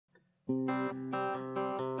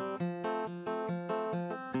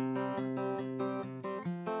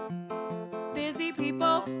Busy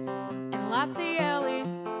people and lots of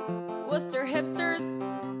yellies, Worcester hipsters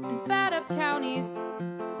and fed up townies.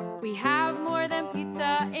 We have more than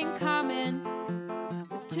pizza in common,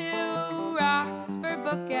 with two rocks for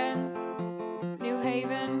bookends. New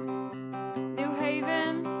Haven, New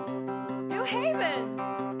Haven, New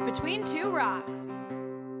Haven, between two rocks.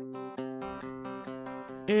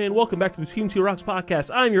 And welcome back to the Between Two Rocks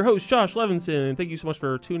podcast. I'm your host, Josh Levinson. Thank you so much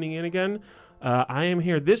for tuning in again. I am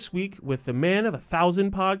here this week with the man of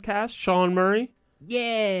 1,000 podcasts, Shawn Murray.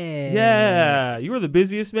 Yeah. You are the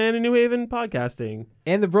busiest man in New Haven podcasting.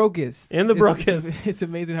 And the brokest. It's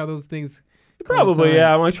amazing how those things Probably, coincide.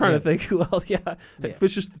 yeah. I'm like trying to think who else. Yeah. If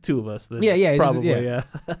it's just the two of us, then probably, yeah.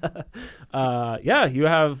 You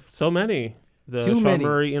have so many. The Shawn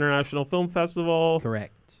Murray International Film Festival.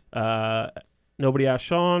 Correct. Nobody Asked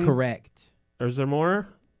Shawn. Correct. Or is there more?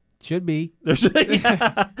 Should be. There's,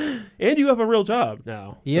 And you have a real job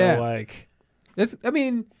now. Yeah. So, like... That's, I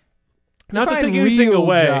mean... Not to take anything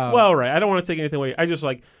away. Well, right. I don't want to take anything away. I just,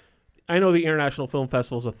 like... I know the International Film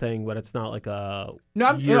Festival is a thing, but it's not like a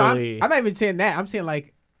yearly... I'm not even saying that. I'm saying,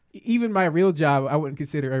 like, even my real job, I wouldn't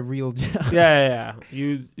consider a real job. Yeah.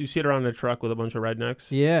 You sit around in a truck with a bunch of rednecks.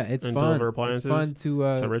 Yeah, it's and fun. Deliver appliances. It's fun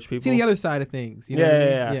to rich people. see the other side of things. You know what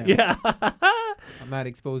I mean? Yeah. I'm not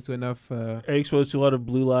exposed to enough. Are you exposed to a lot of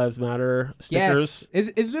Blue Lives Matter stickers? Yes.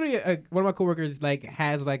 It's literally one of my coworkers like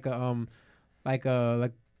has like a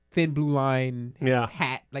thin blue line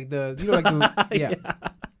hat, like yeah.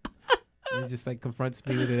 He just like confronts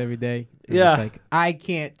me with it every day. Yeah. Like I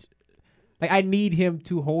can't. Like I need him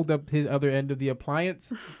to hold up his other end of the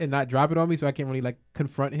appliance and not drop it on me, so I can't really like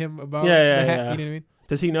confront him about the hat. You know what I mean?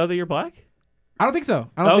 Does he know that you're black? I don't think so.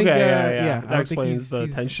 I don't think. Yeah. I That explains the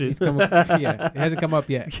tension. He's it hasn't come up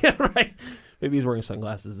yet. Yeah, right. Maybe he's wearing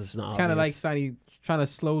sunglasses. It's not kind of like trying to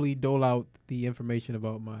slowly dole out the information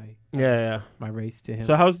about my my race to him.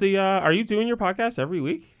 So how's the? Are you doing your podcast every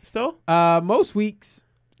week still? Most weeks.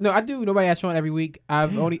 No, I do. Nobody Asked Shawn every week. I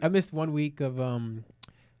missed 1 week of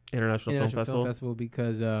International Film Festival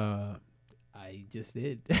because I just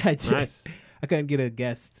did. Nice. I couldn't get a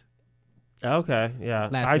guest. Okay, yeah.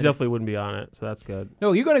 I definitely wouldn't be on it, so that's good.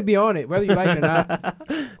 No, you're going to be on it, whether you like it or not.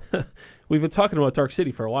 We've been talking about Dark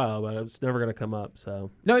City for a while, but it's never going to come up. So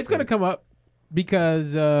no, it's going to come up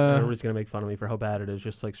because... everybody's going to make fun of me for how bad it is,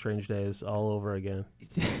 just like Strange Days all over again.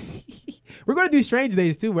 We're going to do Strange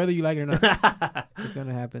Days, too, whether you like it or not. It's going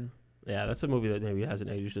to happen. Yeah, that's a movie that maybe hasn't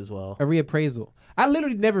aged as well. A reappraisal. I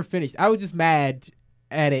literally never finished. I was just mad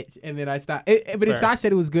at it, and then I stopped. But Josh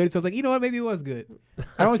said it was good, so I was like, you know what? Maybe it was good.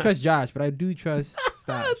 I don't trust Josh, but I do trust Stosh.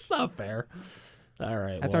 That's not fair. All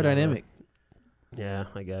right. That's our dynamic. Yeah,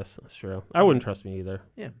 I guess. That's true. I wouldn't trust me either.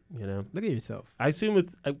 Yeah. You know? Look at yourself. I assume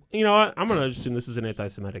you know what? I'm going to assume this is an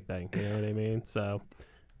anti-Semitic thing. You know what I mean? So...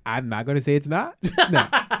 I'm not going to say it's not. No.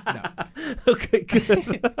 Okay,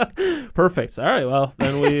 good. Perfect. All right, well,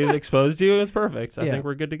 then we exposed you, and it's perfect. I think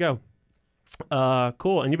we're good to go.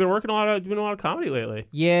 Cool. And you've been doing a lot of comedy lately.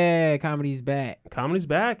 Yeah, comedy's back. Comedy's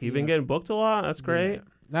back. You've been getting booked a lot. That's great. Yeah.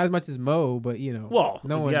 Not as much as Mo, but you know. Well,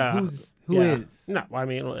 no one who is. No, I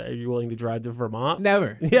mean, are you willing to drive to Vermont?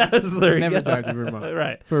 Never. Yes, there you go. Never drive to Vermont.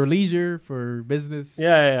 Right. For leisure, for business.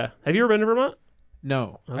 Yeah. Have you ever been to Vermont?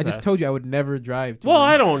 No. Okay. I just told you I would never drive to Vermont.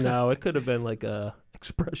 I don't know. It could have been like a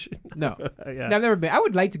expression. No. No, I've never been. I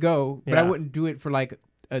would like to go, but I wouldn't do it for like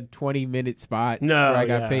a 20-minute spot. No, where I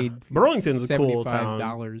got paid Burlington's a cool town.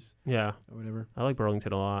 $75. Yeah. Or whatever. I like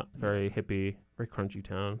Burlington a lot. Very hippie, very crunchy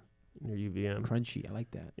town near UVM. Crunchy. I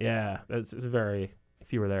like that. Yeah. It's very,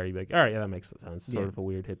 if you were there, you'd be like, all right, yeah, that makes sense. Sort of a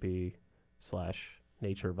weird hippie /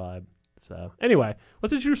 nature vibe. So anyway,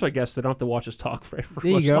 let's introduce our guests. They don't have to watch us talk for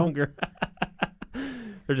much longer.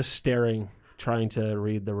 They're just staring, trying to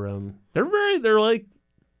read the room.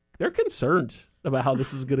 They're concerned about how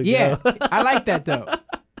this is going to go. Yeah, I like that though.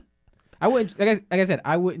 I wouldn't, like I said,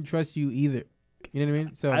 I wouldn't trust you either. You know what I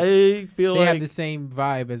mean? So I feel they have the same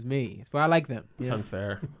vibe as me. So I like them. It's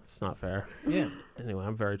unfair. It's not fair. Yeah. Anyway,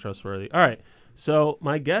 I'm very trustworthy. All right. So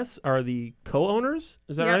my guests are the co-owners.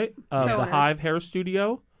 Is that right? Of the Hive Hair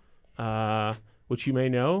Studio, which you may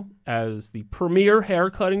know as the premier hair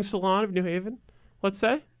cutting salon of New Haven. Let's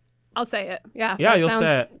say. I'll say it. Yeah. Yeah, you'll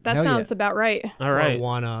say it. That sounds about right. All right. Or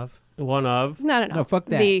one of. No, fuck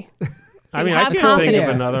that. I mean, I can't think of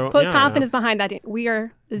another one. Put confidence behind that. We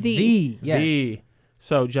are the. Yes.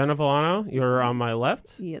 So, Jenna Vollono, you're on my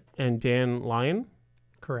left. Yep. And Dan Lyon.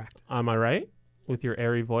 Correct. On my right, with your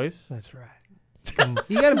airy voice. That's right.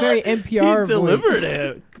 You got a very NPR voice. He delivered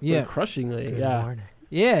it crushingly. Good morning.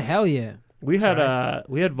 Yeah, hell yeah. We had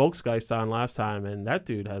Volksgeist on last time, and that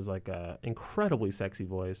dude has like a incredibly sexy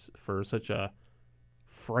voice for such a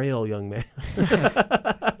frail young man.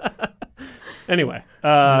 Anyway,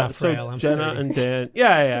 so Jenna and Dan,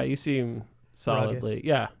 yeah, you seem solidly, rugged.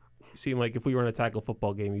 Yeah, you seem like if we were in a tackle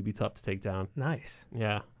football game, you'd be tough to take down. Nice.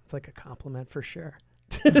 Yeah, it's like a compliment for sure.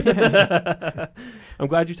 I'm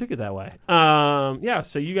glad you took it that way. Yeah,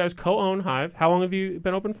 so you guys co-own Hive. How long have you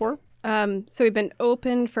been open for? So we've been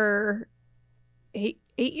open for 8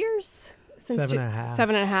 years. Since 7.5.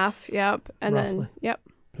 7.5. Yep. And roughly. then yep.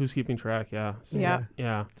 Who's keeping track? Yeah. So,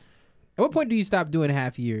 yeah. At what point do you stop doing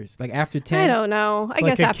half years? Like after 10? I don't know. It's I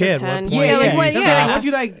guess after kid. 10. Once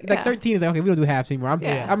you like 13 is like, okay, we don't do halves anymore.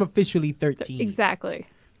 I'm officially 13. Exactly.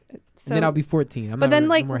 So, and then I'll be 14. But then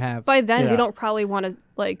no more halves. by then we don't probably want to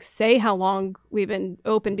like say how long we've been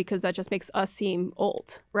open because that just makes us seem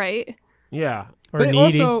old, right? Yeah. Or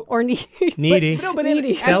needy. Needy. But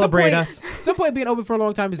needy. Celebrate us. At some point, being open for a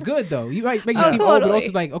long time is good, though. You might make you seem old, but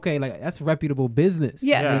also like, okay, like that's reputable business.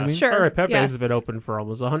 Yeah, you know what I mean? sure. All right, Pepe's has been open for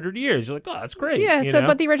almost 100 years. You're like, oh, that's great. Yeah,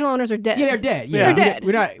 but the original owners are dead. Yeah, they're dead. Yeah. They're dead.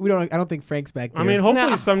 We don't. I don't think Frank's back there. I mean,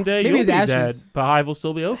 hopefully someday you'll be dead, but Hive will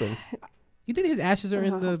still be open. You think his ashes are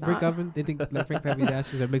in the brick oven? They think like Frank Pepe's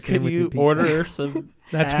ashes are mixed in Can with you the pizza? order some?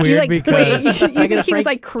 That's weird because you think he was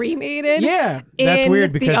like cremated? Yeah, that's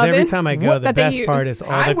weird because every time I go, the best part is all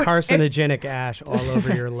the carcinogenic ash all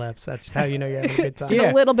over your lips. That's how you know you're having a good time. Just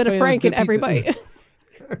a little bit of Frank in every bite.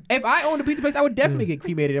 If I owned a pizza place, I would definitely get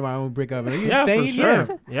cremated in my own brick oven. Are you insane? For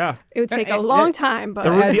sure. Yeah. It would take a long time, but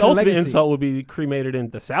the ultimate insult would be cremated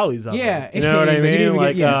into Sally's oven. Yeah. You know what I mean?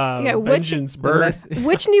 Like, vengeance bird.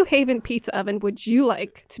 Which New Haven pizza oven would you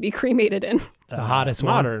like to be cremated in? The hottest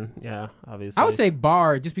modern, yeah, obviously. I would say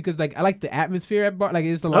bar, just because like I like the atmosphere at bar. Like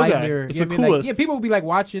it's the livelier. It's the coolest. Like, people will be like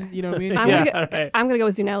watching. You know what I mean? I'm gonna go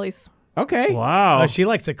with Zunelli's. Okay. Wow. Oh, she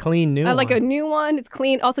likes a clean new one. Like a new one. It's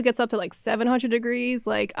clean. Also gets up to like 700 degrees.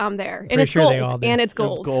 Like I'm there. And it's sure gold. And it's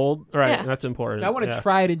gold. It's gold. Right. Yeah. That's important. I want to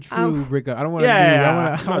try it and true brick up. I don't want to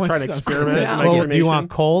I'm not trying to experiment. Well, do you want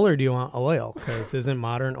coal or do you want oil? Because isn't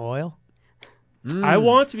modern oil? I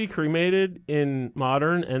want to be cremated in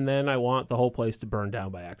modern, and then I want the whole place to burn down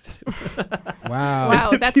by accident.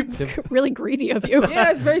 Wow, that's really greedy of you. Yeah,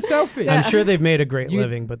 it's very selfish. I'm sure they've made a great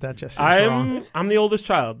living, but that just seems wrong. I'm the oldest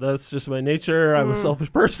child. That's just my nature. I'm a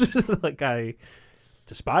selfish person. Like I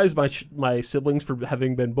despise my siblings for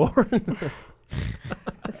having been born.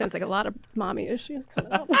 That sounds like a lot of mommy issues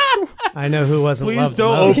coming up. I know who wasn't. Please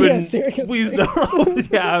don't open. Yeah, seriously. Please don't.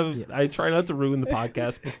 Yeah, I try not to ruin the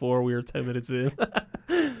podcast before we were 10 minutes in.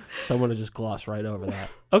 So I'm gonna just gloss right over that.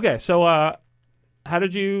 Okay, so how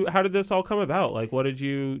did this all come about? Like, did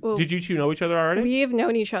you two know each other already? We've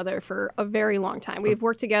known each other for a very long time. We've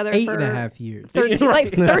worked together 8.5 years. 13,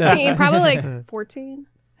 like 13, probably like 14.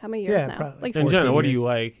 How many years now? Probably. Like 14. And Jenna, what are you,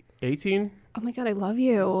 like 18? Oh my God, I love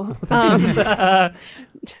you.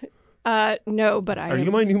 No, but I. Are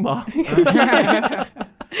you my new mom?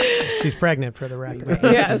 She's pregnant, for the record.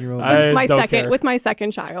 Yes, with my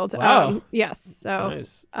second child. Wow. Yes. So.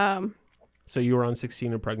 Nice. So you were on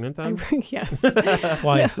 16 and pregnant then? Yes.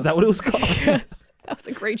 Twice. Is that what it was called? Yes. That was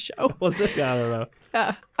a great show. Was it? I don't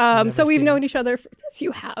know. So we've known each other. Yes,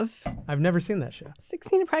 you have. I've never seen that show.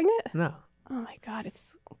 16 and pregnant? No. Oh my God,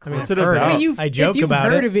 it's. I mean, what's it about? I mean, I joke if you've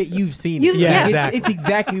about heard it. of it, you've seen it. Yeah, exactly. It's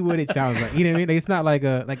exactly what it sounds like. You know what I mean? Like, it's not like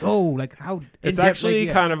how. It's actually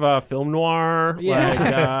kind of a film noir.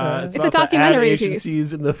 Yeah. Like, it's a documentary piece.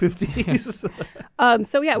 Agencies in the 50s.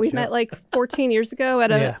 So yeah, we've met like 14 years ago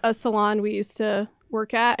at a salon we used to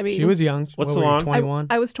work at. I mean, she was young. What salon? 21.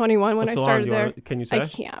 I was 21 when I started there. Can you say? I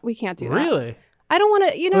can't. We can't do that. Really? I don't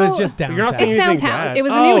want to. You know, Well, it's just downtown. You're not saying it's anything downtown. bad. It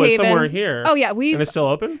was a New Haven. It's somewhere here. Oh yeah, and it's still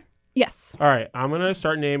open. Yes. All right, I'm gonna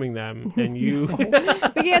start naming them, and you. We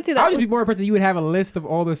can't do that. I would just be more impressed that you would have a list of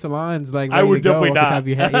all the salons. Like I would definitely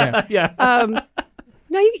not. Yeah.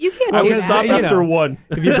 No, you can't I do would that. stop after one.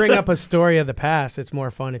 If you bring up a story of the past, it's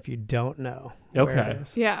more fun if you don't know. Where it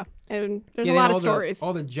is. Yeah, and there's a lot of stories.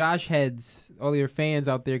 All the Josh heads, all your fans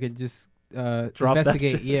out there could just Drop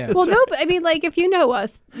investigate. that Yeah. Well, no, but I mean, like if you know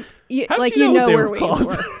us, you know know what they where were we called?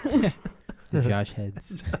 were. The Josh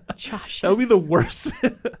heads. Josh. That would be the worst.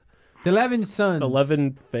 The 11 Sons.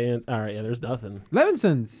 11 fans. All right, yeah, there's nothing. 11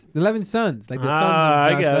 Sons. The 11 Sons. Like the sons of I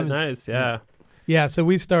Josh get it. Levinson. Nice, yeah. Yeah, so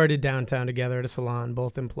we started downtown together at a salon,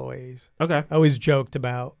 both employees. Okay. I always joked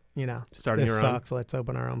about, starting this your sucks, let's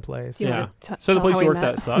open our own place. Yeah. So the place you worked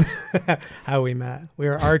at sucked? How we met. We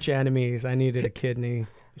were arch enemies. I needed a kidney.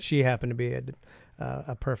 She happened to be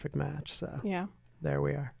a perfect match. So yeah, there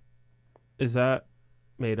we are. Is that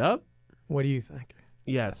made up? What do you think?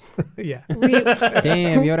 Yes. Yeah.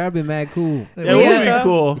 Damn, yo, that'd be mad cool. It would be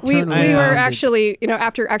cool. We were actually,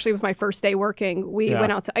 after it was my first day working, we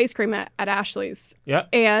went out to ice cream at Ashley's. Yep.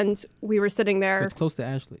 And we were sitting there. So it's close to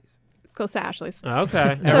Ashley's. It's close to Ashley's.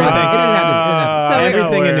 Okay.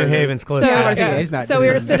 Everything in New Haven's close to Ashley's. So we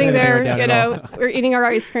were sitting there, we were eating our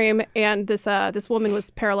ice cream, and this woman was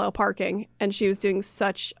parallel parking, and she was doing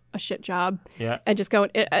such a shit job. Yeah. And just going,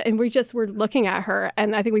 and we just were looking at her,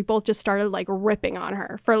 and I think we both just started like ripping on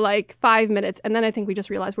her for like 5 minutes, and then I think we just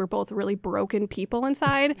realized we're both really broken people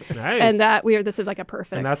inside. Nice. And that this is like a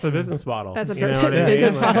perfect. And that's a business model. That's a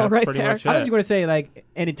business model right there. I thought you were gonna say like,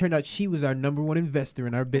 and it turned out she was our #1 investor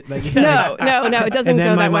in our bit. Like, no, it doesn't. And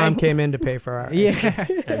then go my that mom way. came in to pay for our. Yeah.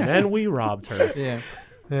 And then we robbed her. Yeah.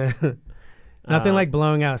 Nothing like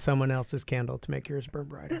blowing out someone else's candle to make yours burn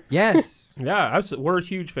brighter. Yes. Yeah, we're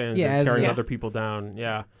huge fans of tearing other people down.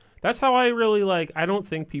 Yeah. That's how I really I don't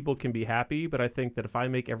think people can be happy, but I think that if I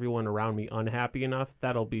make everyone around me unhappy enough,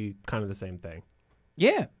 that'll be kind of the same thing.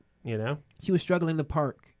 Yeah. You know? She was struggling in the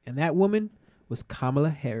park, and that woman was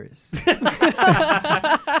Kamala Harris.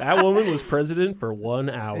 That woman was president for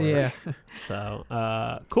 1 hour. Yeah. So,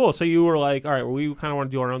 cool. So you were like, all right, well, we kind of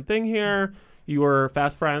want to do our own thing here. You were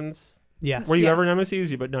fast friends. Yes. Were you ever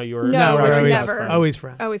nemesis? But no, you were. No, we're always fast never. friends. Always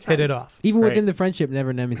friends. Always Hit friends. it off. Even Right. within the friendship,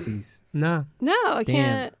 never nemesis. No. No, I Damn.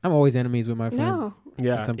 can't. I'm always enemies with my friends. No.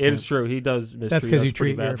 Yeah, some it is point. true. He does mistreat That's because us you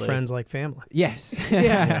pretty treat your badly. friends like family. Yes.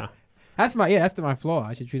 Yeah. That's my flaw.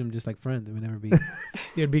 I should treat them just like friends. It would never be.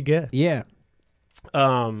 You'd be good. Yeah.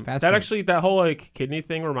 That actually, that whole kidney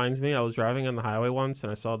thing reminds me. I was driving on the highway once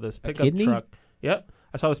and I saw this pickup truck. Yep.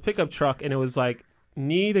 I saw this pickup truck and it was like,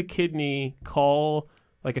 need a kidney, call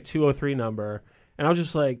like a 203 number. And I was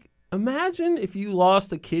just like, imagine if you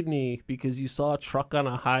lost a kidney because you saw a truck on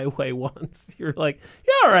a highway once. You're like,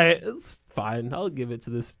 yeah, all right, it's fine. I'll give it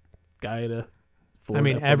to this guy in a Ford. I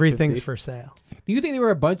mean, F-150. everything's for sale. Do you think there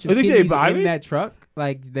were a bunch of You think they kidneys buy in me? that truck?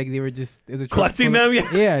 Like they were just it was a truck Collecting full of- them?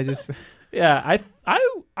 Yeah. Yeah, just Yeah, I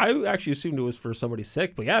actually assumed it was for somebody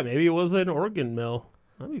sick, but yeah, maybe it was an organ mill.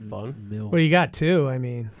 That'd be fun. Well, you got two. I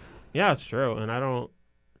mean, Yeah, it's true. And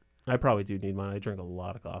I probably do need mine. I drink a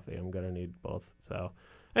lot of coffee. I'm going to need both. So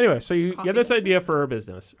anyway, so you had this idea for a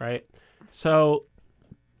business, right? So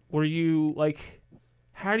were you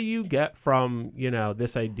how do you get from,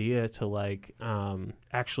 this idea to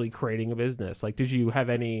actually creating a business? Like, did you have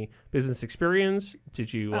any business experience?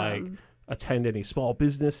 Did you attend any small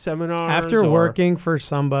business seminars? after working for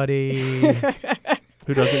somebody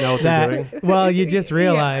who doesn't know what they're doing? well, you just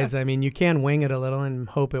realize, I mean, you can wing it a little and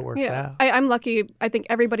hope it works out. I'm lucky. I think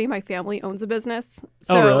everybody in my family owns a business.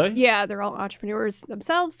 So, Oh, really? Yeah, they're all entrepreneurs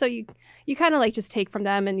themselves. So you kind of just take from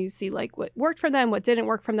them and you see what worked for them, what didn't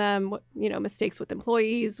work for them, what, mistakes with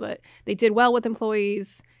employees, what they did well with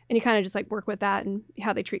employees. And you kind of just work with that and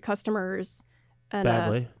how they treat customers. And,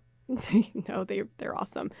 Badly. No, they're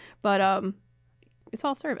awesome. But it's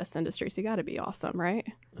all service industry, so you got to be awesome, right?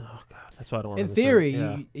 Oh, God. That's why I don't want in to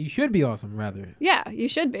theory, you should be awesome, rather. Yeah, you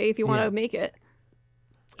should be if you want to make it.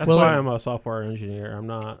 That's why I'm a software engineer. I'm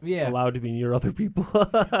not allowed to be near other people.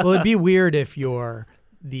 Well, it'd be weird if you're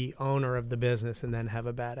the owner of the business and then have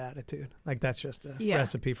a bad attitude. That's just a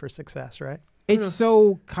recipe for success, right? It's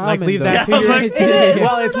so common. Leave though. that to your.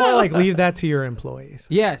 Well, it's more leave that to your employees.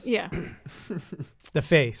 Yes. Yeah. The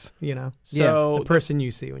face, So the person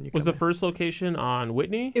you see when you was come the in. first location on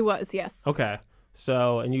Whitney? It was, yes. Okay.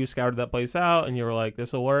 So, and you scouted that place out and you were like,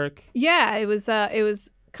 this will work? Yeah, it was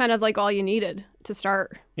kind of all you needed to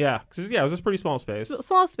start. Yeah. Because, it was a pretty small space.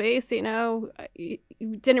 Small space, you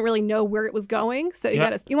didn't really know where it was going. So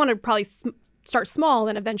you want to probably start small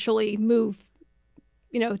and eventually move,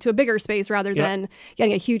 to a bigger space rather than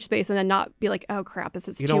getting a huge space and then not be like, oh, crap, this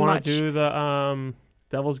is too much. You don't want to do the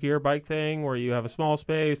Devil's Gear bike thing where you have a small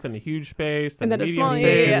space, then a huge space, then a medium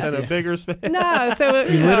space, then a bigger space. No, so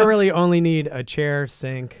you literally only need a chair,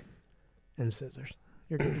 sink, and scissors.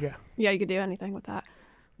 You're good to go. Yeah, you could do anything with that.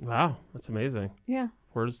 Wow, that's amazing. Yeah.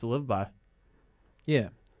 Words to live by. Yeah.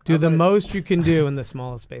 Do the most you can do in the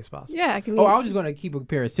smallest space possible. Yeah, I can. I was just gonna keep a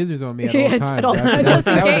pair of scissors on me at all times. At all times, just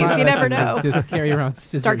in case. You never know. Just carry around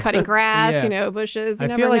scissors. Start cutting grass, bushes.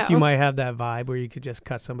 I feel like you might have that vibe where you could just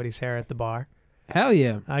cut somebody's hair at the bar. Hell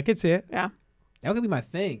yeah. I could see it. Yeah. That could be my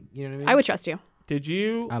thing. You know what I mean? I would trust you. Did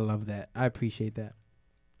you? I love that. I appreciate that.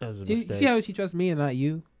 That was a See mistake. how she trusts me and not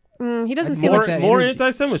you? He doesn't Like seem more, that more energy.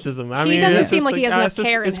 anti-Semitism. He doesn't seem like he has enough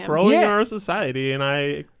care in It's him. growing in Yeah. our society, and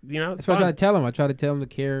it's That's what I try to tell him. I try to tell him to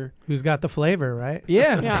care. Who's got the flavor, right?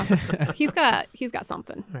 Yeah. Yeah. He's got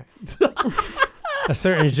something. A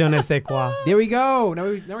certain je ne sais quoi. There we go. Now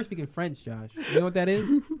we're speaking French, Josh. You know what that is?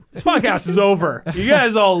 This podcast is over. You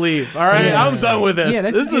guys all leave. All right, I'm done with this.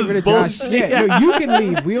 Yeah, this is bullshit. Yeah, no, you can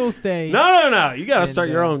leave. We'll stay. No. You got to start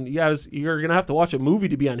your own. You're gonna have to watch a movie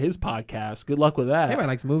to be on his podcast. Good luck with that. Everybody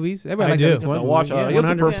likes movies. Everybody likes you have to watch. You have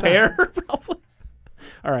to prepare. Probably.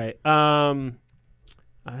 All right. I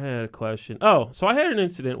had a question. Oh, so I had an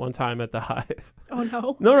incident one time at the Hive. Oh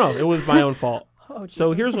no. No, it was my own fault. Oh,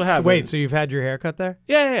 so here's what happened. Wait, so you've had your haircut there?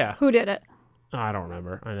 Yeah. Who did it? Oh, I don't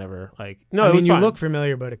remember. I never No, I mean, you fine. look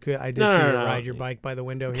familiar, but I did see you ride your bike by the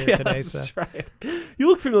window here today. That's right. You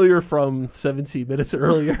look familiar from 17 minutes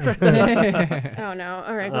earlier. Oh no!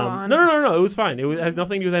 All right, go on. No. It was fine. It had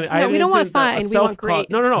nothing to do with anything. No, we don't want fine. We want great.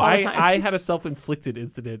 No. I had a self-inflicted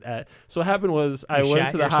incident. So what happened was I went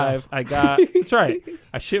to the Hive. I got. That's right.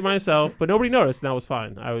 I shit myself, but nobody noticed, and that was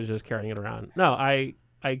fine. I was just carrying it around. No, I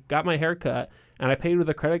got my hair cut. And I paid with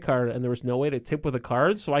a credit card, and there was no way to tip with a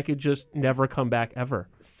card, so I could just never come back ever.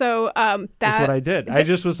 So that's what I did. I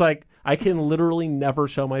just was like, I can literally never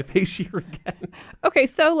show my face here again. Okay,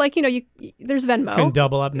 so there's Venmo. You can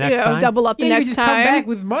double up next time. Double up the next you time. Come back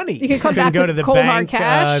with money. You can come back go with to the cold bank, hard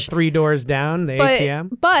cash. 3 doors down, the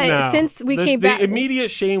ATM. But no, since we came back, the immediate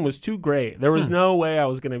shame was too great. There was no way I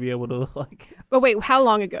was going to be able to But wait, how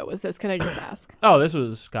long ago was this? Can I just ask? Oh, this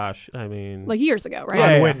was, gosh, I mean, years ago,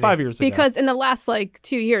 right? Yeah, 5 years ago. Because in the last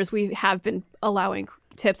 2 years, we have been allowing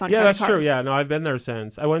tips on credit that's card. true. Yeah, no, I've been there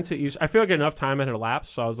since. I went to East. I feel like enough time had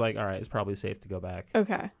elapsed, so I was like, all right, it's probably safe to go back.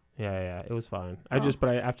 Okay. Yeah, it was fine. Oh.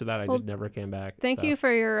 After that, I just never came back. Thank you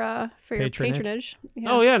for your patronage.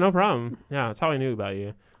 Yeah. Oh yeah, no problem. Yeah, that's how I knew about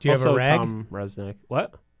you. Do you also, have a rag? Tom Resnick.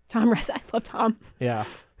 What? Tom Resnick. I love Tom. Yeah,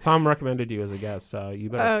 Tom recommended you as a guest, so you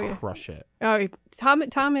better crush it. Oh, Tom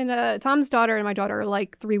and Tom's daughter and my daughter are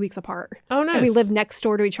 3 weeks apart. Oh, nice. And we live next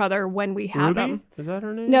door to each other when we have Ruby? them. Is that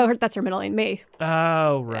her name? No, that's her middle name, May.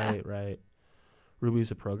 Oh, right.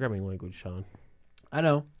 Ruby's a programming language, Shawn. I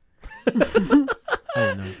know. I didn't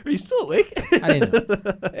know. Are you still awake? I didn't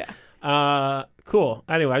know. Yeah. Cool.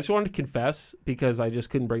 Anyway, I just wanted to confess because I just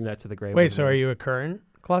couldn't bring that to the grave. Wait, so are you a current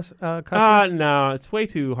customer? No, it's way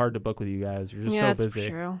too hard to book with you guys. You're just so busy.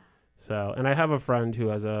 That's true. So, and I have a friend who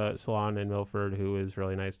has a salon in Milford who is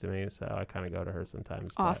really nice to me, so I kind of go to her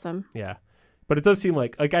sometimes. Awesome. Yeah. But it does seem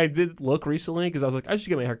like I did look recently because I was like, I should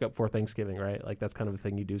get my haircut before Thanksgiving, right? Like that's kind of a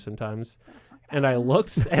thing you do sometimes. And I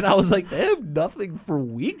looked and I was like, they have nothing for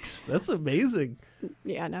weeks. That's amazing.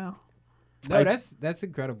 Yeah, no. No, that's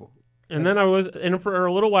incredible. And then for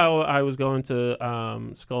a little while I was going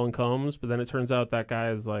to Skull and Combs, but then it turns out that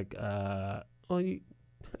guy is like,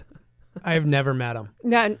 I've never met him.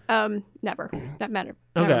 No, never. Never met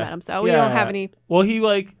him. So we don't have any. Well, he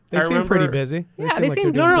They seem pretty busy. Yeah, they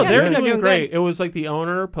seem. They're doing doing great. Good. It was like the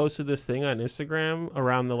owner posted this thing on Instagram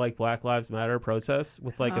around the Black Lives Matter protests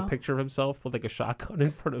with a picture of himself with a shotgun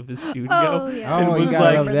in front of his studio. Oh yeah. And you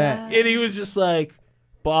gotta love that. And he was just like,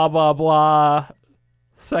 blah blah blah.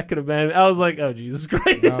 Second Amendment. I was like, oh Jesus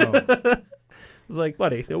Christ. No. I was like,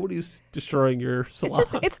 buddy, nobody's destroying your salon.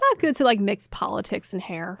 It's not good to mix politics and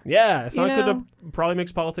hair. Yeah, it's not good to probably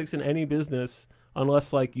mix politics in any business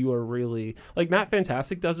unless you are really Matt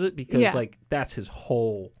Fantastic does it because that's his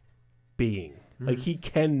whole being. Mm-hmm. He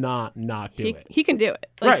cannot not do it. He can do it.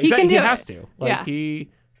 Right, he can do it. He has to.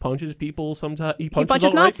 He punches people sometimes. He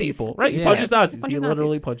punches Nazis. People. Right, he punches Nazis. He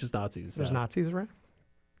literally punches Nazis. There's Nazis around?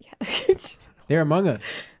 Yeah. They're among us.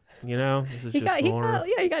 This is he just more.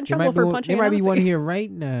 He got in trouble for punching. There might be one here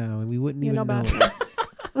right now, and we wouldn't even know.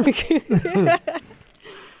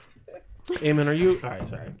 Eamon, are you? All right,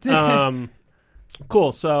 sorry.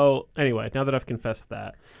 Cool. So anyway, now that I've confessed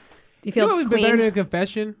that, do you feel it was clean? Better than a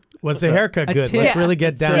confession? Was the haircut good? Let's really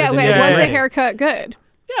get down. Yeah, to wait, was the haircut good?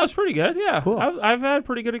 Yeah, it was pretty good. Yeah, cool. I've had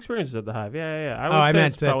pretty good experiences at the Hive. Yeah. I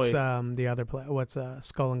meant it's the other place. What's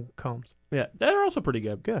Skull and Combs? Yeah, they're also pretty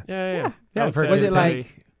good. Good. Yeah. I've heard. Was it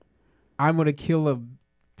I'm gonna kill a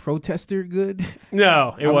protester good?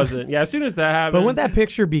 No, it wasn't. Yeah, as soon as that happened. But wouldn't that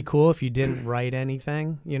picture be cool if you didn't write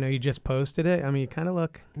anything? You just posted it. I mean, you kind of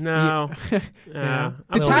look. No. The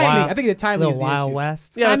timing. I think the timing is the Wild issue.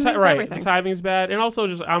 West. Yeah, that's right. Everything. The timing's bad, and also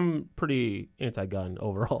just I'm pretty anti-gun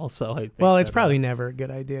overall. So I think it's probably never a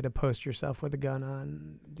good idea to post yourself with a gun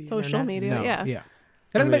on the social internet. media. No, yeah.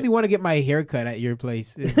 That doesn't make me want to get my hair cut at your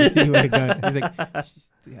place. See you with a gun. He's like,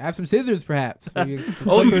 have some scissors, perhaps.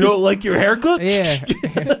 Oh, you don't like your haircut? Yeah.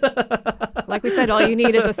 Like we said, all you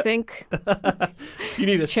need is a sink. You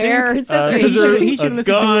need a chair, sink, scissors, he should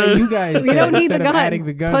listen to what you guys. We don't need the gun. Adding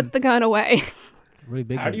the gun. Put the gun away. Really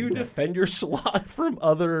big. How do you defend your salon from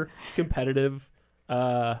other competitive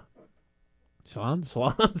salons?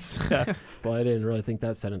 Yeah. Well, I didn't really think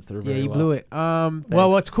that sentence through very well. Yeah, you blew it.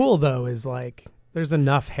 Well, what's cool though is There's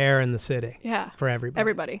enough hair in the city. Yeah. For everybody.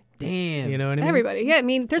 Everybody. Damn. You know what I mean? Everybody. Yeah, I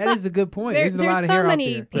mean, there's that is a good point. There's a lot of so hair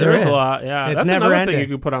many out there. There is is. a lot. Yeah, It's that's never another ending. thing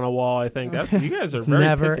you could put on a wall. I think that's you guys are It's very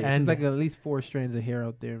never pithy. ending. There's like at least 4 strands of hair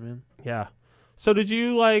out there, man. Yeah. So did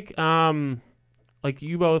you like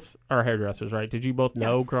you both are hairdressers, right? Did you both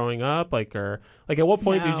know Yes. growing up, or at what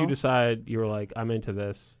point did you No. decide you were like, I'm into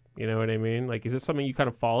this? You know what I mean? Like, is it something you kind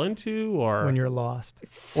of fall into, or When you're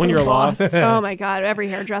lost. When you're lost. Oh my God, every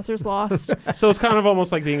hairdresser's lost. So it's kind of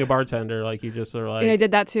almost like being a bartender. Like you just are like. And I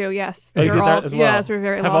did that too. Yes. Oh, you They're did all, that as well? Yes, we're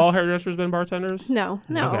very Have lost. all hairdressers been bartenders? No.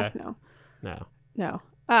 Okay. No. You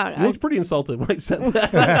I looked pretty insulted when I said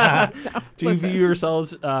that. Do you Listen. view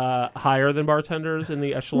yourselves higher than bartenders in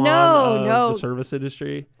the echelon No. of the service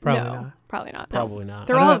industry? Probably no, not. Probably not. no. Probably not.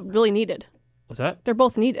 They're I all don't really needed. What's that? They're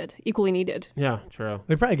both needed, equally needed. Yeah, true.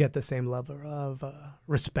 We probably get the same level of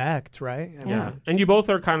respect, right? I Yeah. mean, And you both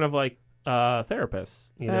are kind of like therapists.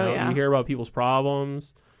 You know, yeah. you hear about people's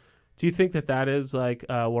problems. Do you think that is like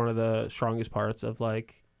one of the strongest parts of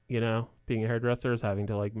like, being a hairdresser is having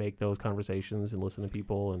to like make those conversations and listen to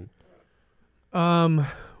people and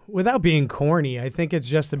without being corny, I think it's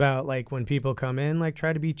just about like when people come in, like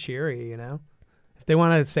try to be cheery, you know? If they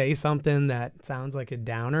want to say something that sounds like a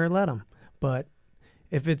downer, let them. But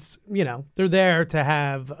if it's, they're there to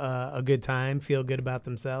have a good time, feel good about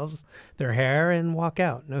themselves, their hair, and walk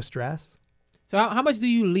out. No stress. So how much do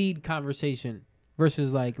you lead conversation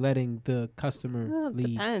versus like letting the customer Well, it lead?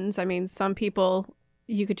 depends. I mean, some people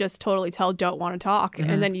you could just totally tell don't want to talk, Mhm.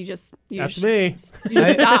 and then you just that's me. You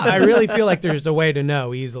just stop. I really feel like there's a way to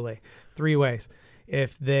know easily. 3 ways.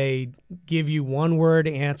 If they give you one-word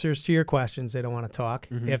answers to your questions, they don't want to talk.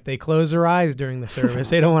 Mhm. If they close their eyes during the service,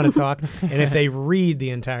 they don't want to talk. And if they read the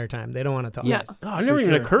entire time, they don't want to talk. Yeah. Oh, it never For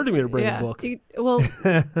even sure. occurred to me to bring a book.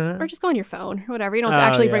 Or just go on your phone or whatever. You don't have to Oh,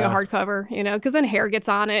 actually bring a yeah. hardcover, because then hair gets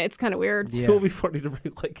on it. It's kind of weird. Yeah. It would be funny to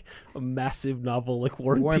bring like a massive novel, like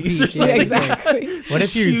War War and and Peace or Peace, yeah, something. exactly. What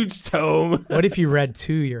Just if you- huge tome? What if you read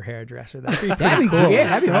to your hairdresser? That'd be pretty That'd be cool. good. Yeah,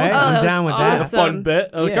 that'd be right? awesome. Oh, I'm that down was with That's a that. awesome. fun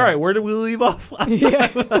bit. Like, Yeah. all right, where did we leave off last Yeah.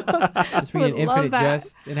 time? Just reading Would love Infinite that.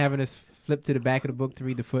 Jest and having us flip to the back of the book to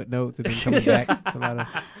read the footnotes and then coming back. It's a lot of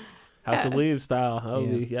House of Leaves style. That would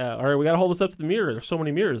Yeah. be, yeah. All right, we got to hold this up to the mirror. There's so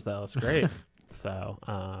many mirrors, though. It's great. So,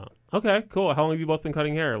 okay, cool. How long have you both been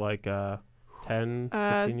cutting hair? Like 10,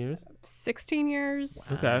 15 years? 16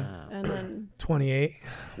 years. Okay. And then 28.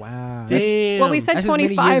 wow. Damn. well, we said That's as many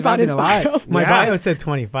years 25 as on I've his been alive. bio. My Yeah. bio said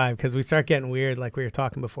 25 because we start getting weird, like we were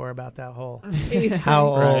talking before about that whole Age how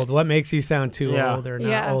thing. Right. old, what makes you sound too Yeah. old or not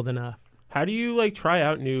Yeah. old enough. How do you like try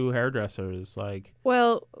out new hairdressers? Like,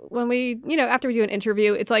 Well, when we, after we do an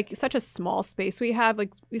interview, it's like such a small space we have. Like,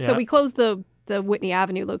 so Yeah. we closed the Whitney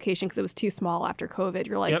Avenue location because it was too small after COVID.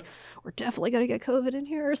 You're like, Yep. we're definitely gonna get COVID in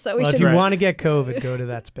here, so we Well, if should. you Right. want to get COVID, go to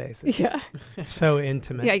that space. It's Yeah. so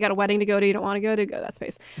intimate. Yeah, you got a wedding to go to. You don't want to go to that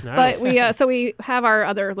space. nice. But we, so we have our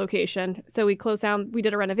other location. So we closed down. We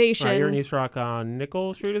did a renovation. Right, you're in East Rock on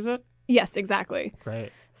Nickel Street, is it? Yes, exactly.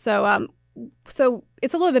 Great. So so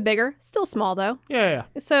it's a little bit bigger, still small though. Yeah.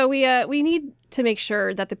 So we need to make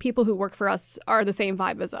sure that the people who work for us are the same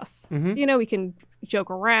vibe as us. Mm-hmm. We can joke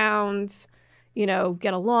around,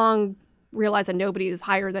 get along, realize that nobody is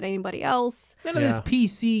higher than anybody else. None of Yeah. this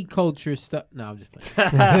PC culture stuff. No, I'm just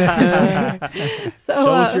playing. So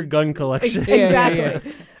Show us your gun collection.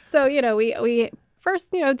 exactly. So we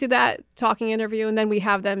first do that talking interview, and then we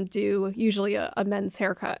have them do usually a men's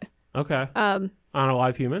haircut. Okay. On On a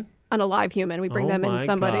live human? a live human, we bring Oh them my in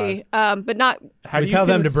somebody, but not How You do tell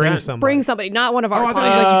them to bring consent? somebody. bring somebody, not one of Oh, our I thought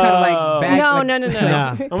clients. you kind of Oh. like back. No, like, no.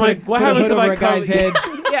 No. I'm like, what put a happens hood if I over a come? guy's head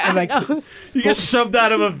Yeah, and like no. You get shoved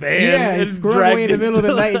out of a van yeah, and squirrel dragged away in the middle of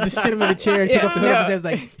the night and just sit him in a chair and take Yeah, off the hood no. and says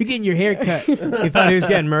like, "You're getting your hair cut." He thought he was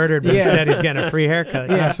getting murdered, but Yeah. instead he's getting a free haircut.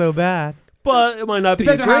 Yeah. Not so bad. But it might not be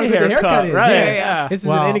a Depends on how great good the haircut, haircut is. right? Yeah, yeah. This is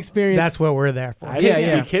Well, an inexperienced. That's what we're there for. I didn't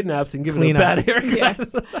Yeah. be kidnapped and given Clean a bad up. haircut.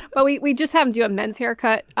 Yeah. But we just have them do a men's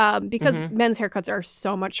haircut because Mhm. men's haircuts are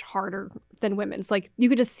so much harder than women's. Like you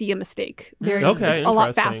could just see a mistake. They're Okay, a lot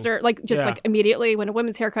interesting. faster. Like just Yeah. like immediately when a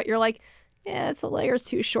women's haircut, you're like, yeah, it's a layer's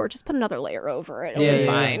too short. Just put another layer over it. It'll Yeah, be yeah,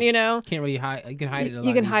 fine. yeah. Can't really hide. You can hide it.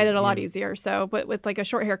 You can hide it a lot yeah. easier. So, but with like a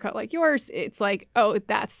short haircut like yours, it's like, oh,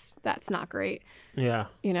 that's not great. Yeah.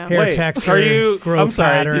 Hair Wait, texture, are you? growth I'm sorry.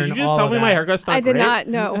 pattern, Did you just all tell of me my that. haircut's not I did great? not.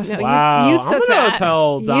 No. Wow. You I'm took gonna that.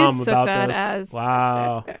 tell Dom you took about that this. as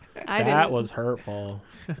Wow. I That didn't. was hurtful.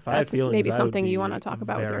 If I had That's feelings, maybe I would something you be want to talk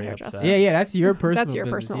about with your very hairdresser. upset. Yeah, yeah, that's your personal. That's your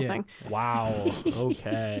business, personal yeah. thing. Wow.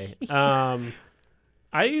 Okay.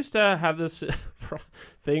 I used to have this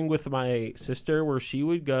thing with my sister where she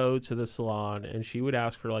would go to the salon and she would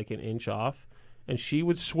ask for like an inch off, and she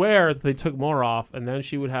would swear that they took more off, and then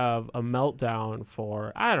she would have a meltdown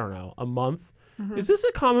for, I don't know, a month. Is this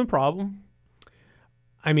a common problem?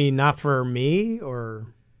 I mean, not for me, or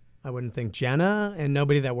I wouldn't think Jenna and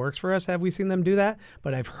nobody that works for us have we seen them do that.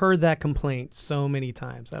 But I've heard that complaint so many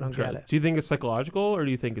times. I don't get it. Do you think it's psychological, or do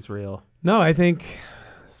you think it's real? No, I think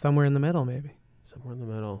somewhere in the middle, maybe. Somewhere in the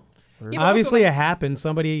middle. Yeah, obviously, it happened.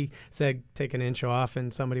 Somebody said take an inch off,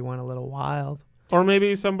 and somebody went a little wild. Or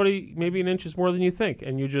maybe an inch is more than you think,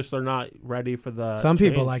 and you just are not ready for the Some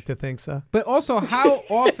change. people like to think so. But also, how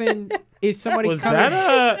often is somebody Was coming?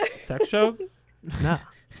 that a sex joke? No.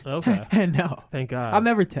 Okay. No. Thank God. I'll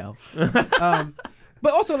never tell. But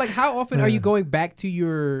also, like, how often are you going back to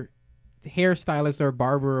your hairstylist or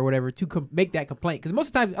barber or whatever to make that complaint? Because most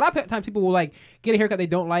of the time, a lot of times people will like get a haircut they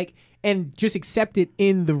don't like and just accept it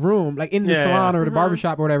in the room, like in the salon or the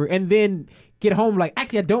barbershop or whatever, and then get home like,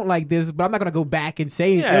 actually, I don't like this, but I'm not gonna go back and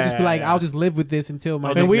say it. They'll just be like, I'll just live with this until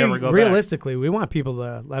my. And we realistically, we want people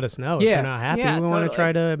to let us know if they're not happy. Yeah, we want to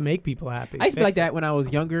try to make people happy. I used to be like that when I was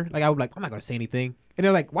younger. Like I would like, I'm not gonna say anything, and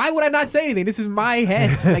they're like, why would I not say anything? This is my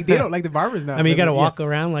head. Like they don't like the barbers now. I mean, you got to walk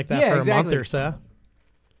around like that for a month or so.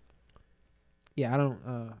 Yeah, I don't.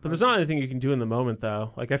 But there's not anything you can do in the moment,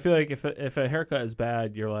 though. Like I feel like if a haircut is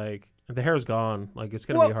bad, you're like, the hair's gone. Like it's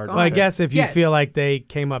gonna be hard. Well, I guess if you feel like they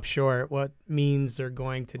came up short, what means they're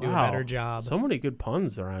going to do a better job. So many good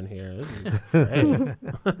puns around here. This is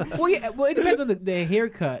great. Well, yeah. Well, it depends on the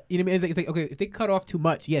haircut. You know what I mean? It's like okay, if they cut off too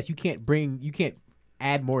much, yes, you can't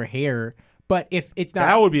add more hair. But if it's not,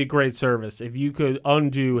 that would be a great service. If you could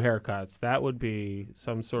undo haircuts, that would be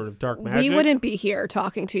some sort of dark magic. We wouldn't be here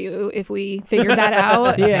talking to you if we figured that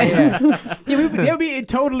out. They would be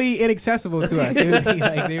totally inaccessible to us. It would be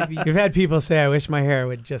like, We've had people say, "I wish my hair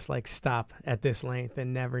would just like stop at this length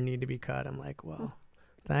and never need to be cut." I'm like, well,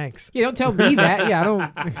 thanks. Yeah, don't tell me that. Yeah, I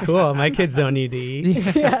don't. Cool. My kids don't need to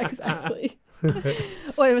eat. Yeah, exactly.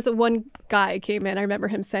 Well, there was one guy came in. I remember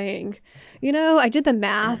him saying, I did the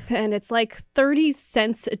math and it's like 30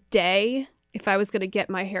 cents a day if I was going to get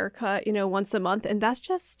my hair cut, once a month. And that's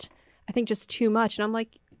just, I think, just too much. And I'm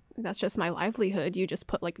like, that's just my livelihood. You just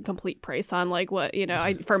put like a complete price on like what,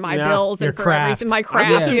 for my bills and for everything, my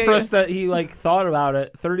craft. I'm just impressed that he like thought about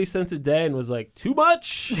it. 30 cents a day and was like, too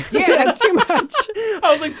much? Yeah, that's too much. I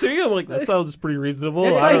was like, seriously? I'm like, that sounds pretty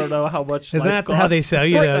reasonable. I don't know how much. Isn't that how they sell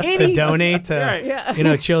you to donate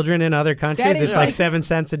to children in other countries? It's like 7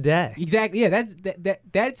 cents a day. Exactly. Yeah,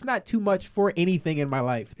 that's not too much for anything in my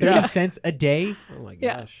life. 30 cents a day. Oh my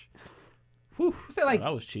gosh. Whew. Like,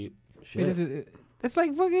 that was cheap. Shit. That's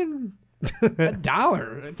like fucking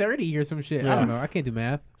 $1.30 or some shit. I don't know. I can't do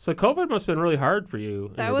math. So COVID must have been really hard for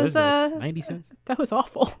you. That was 90 cents. That was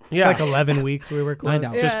awful. Yeah, it's like 11 weeks we were closed.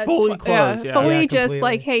 Just fully closed. Fully just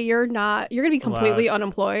like, hey, you're gonna be completely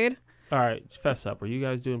unemployed. All right, fess up. Were you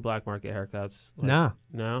guys doing black market haircuts? No.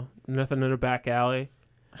 Nothing in a back alley.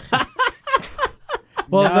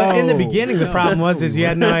 Well, in the beginning, the problem was you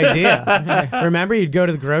had no idea. Remember, you'd go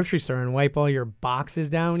to the grocery store and wipe all your boxes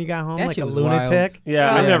down when you got home like a lunatic. Wild.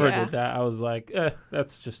 Yeah, I never did that. I was like,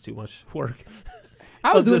 that's just too much work.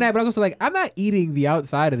 I was doing that, but I was also like, I'm not eating the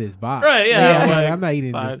outside of this box. Right? Yeah, I'm not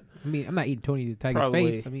eating. I'm not eating Tony the Tiger's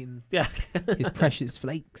face. I'm eating his precious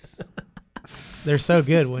flakes. They're so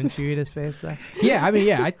good. Wouldn't you eat his face though? Yeah, I mean,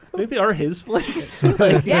 yeah. I think they are his flakes.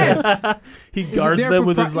 Yes. He guards them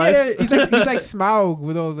with his life. Yeah, he's like Smaug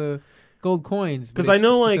with all the gold coins. Because I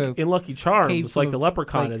know, like, in Lucky Charms, like, the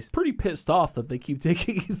leprechaun is pretty pissed off that they keep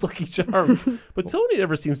taking his Lucky Charms. But Tony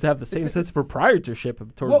never seems to have the same sense of proprietorship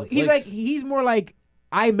towards the flakes. He's more like,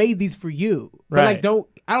 I made these for you. But like,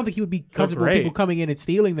 I don't think he would be comfortable with people coming in and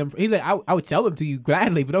stealing them. He's like, I would sell them to you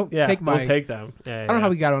gladly, but don't take don't take them. I don't know how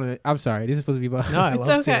we got on it. I'm sorry. This is supposed to be about. No, I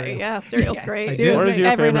love cereal. Yeah, cereal's great. What is your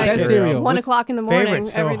every favorite night, cereal? 1 o'clock in the morning.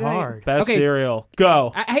 Favorite's every so day. hard. Best cereal.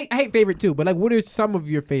 Go. I hate favorite too, but like, what are some of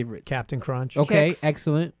your favorites? Captain Crunch. Okay, Kix.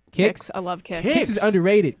 excellent. Kix. I love Kix. Kix is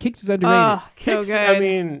underrated. Kix is underrated. Oh, so Kix, good. I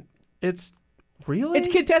mean, it's really. It's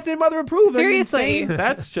kid tested and mother approved. Seriously.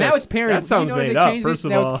 That's just. Now it's parent. That sounds made up. First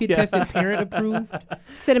of all, now it's kid tested, parent approved.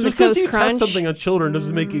 Cinnamon just because Toast you Crunch. test something on children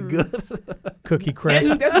doesn't make it good. Cookie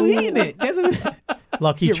Crisp. That's who's eating it.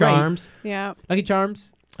 Lucky Charms. Right. Yeah. Lucky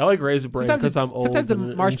Charms. I like Razor Brain because I'm old. Sometimes the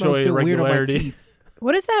and marshmallows enjoy feel weird on my regularity. teeth.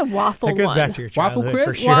 What is that waffle That goes one? back to your Waffle childhood Crisp?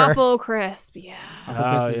 for sure. Waffle Crisp, yeah.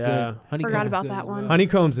 Waffle Crisp is good. Honeycombs Forgot is about good that as one. well.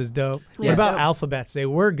 Honeycombs is dope. Yeah, What about dope. Alphabets? They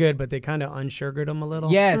were good, but they kind of unsugared them a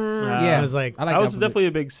little. Yes. I was like, I like I was Alphabet. definitely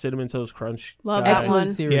a big Cinnamon Toast Crunch Love guy. that Excellent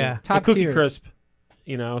one. cereal. Yeah. Top The Cookie tier. Crisp.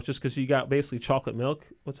 you know, just because you got basically chocolate milk.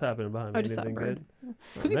 What's happening behind me? I just saw a Anything bird. good?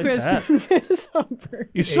 Cookie Nice Crisp. hat.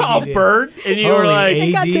 You saw a bird and you were Holy like,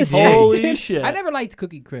 It got ADD. distracted. holy shit. I never liked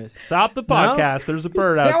Cookie Crisp. Stop the podcast. There's a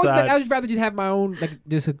bird I always outside. I would rather just have my own, like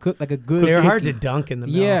just a like a good. They're hard to cookie. dunk in the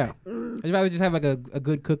milk. Yeah, I'd rather just have like a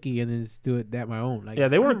good cookie and then just do it that my own. Like, Yeah,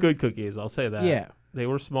 they weren't good cookies. I'll say that. Yeah. They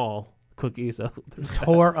were small cookies. So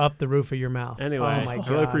Tore up the roof of your mouth. anyway, oh my I gosh.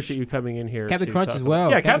 really appreciate you coming in here. Captain to Crunch talk as about- well.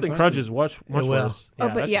 Yeah, Captain Captain Crunch Crunch is- is much It will. worse. Oh,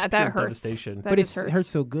 but that's yeah, just that pure hurts. devastation. That but just it hurts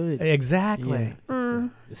so good. Exactly. Yeah.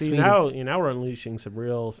 See Sweet. now we're unleashing some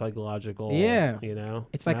real psychological. Yeah. You know,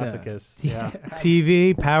 It's like a- masochists. Yeah.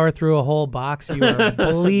 TV, power through a whole box. You are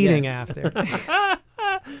bleeding after.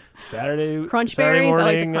 Saturday Crunch Saturday berries. I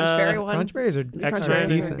like the morning, crunch berry one. Crunch berries are Crunch Extra berries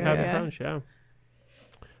are decent good, Captain yeah. Crunch. Yeah.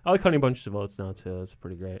 I like Honey Bunches of Oats now too. That's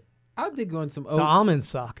pretty great. I did go on some oats. The almonds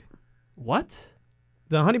suck. What?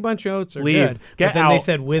 The Honey Bunch Oats are Leave. good. Get but then they out.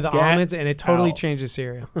 said with Get almonds, and it totally out. changes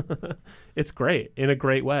cereal. It's great in a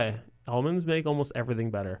great way. Almonds make almost everything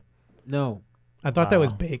better. No. I thought that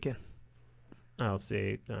was Wow. bacon. I'll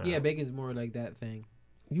see. Yeah, bacon's more like that thing.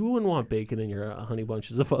 You wouldn't want bacon in your Honey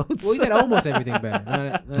Bunches of Oats. Well, you said almost everything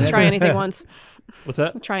better. Try anything once. What's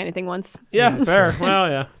that? Try anything once. Yeah, fair. Well,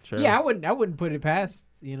 yeah, sure. Yeah, I wouldn't put it past.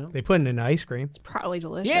 You know. They put it in ice cream. It's probably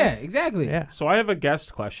delicious. Yeah, exactly. Yeah. So I have a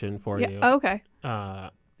guest question for Yeah. you. Oh, okay.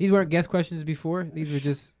 These weren't guest questions before. These were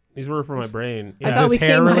just. These were for my brain. I Yeah. thought Is we this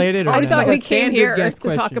hair came. related or I no? thought we Like a came standard here to guest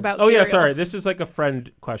talk question. about. Oh yeah, cereal. sorry. This is like a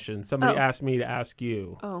friend question. Somebody Oh. asked me to ask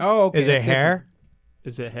you. Oh. Oh, okay. Is it that's hair?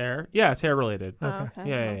 Is it hair? Yeah, it's hair related. Oh, Okay. okay.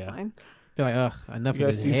 Yeah, well, yeah. Fine. different. Feel like enough You of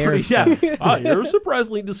guys this seem hair. pretty. stuff. Yeah. Oh, you're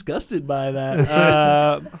surprisingly disgusted by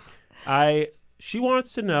that. She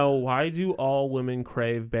wants to know, why do all women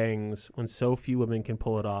crave bangs when so few women can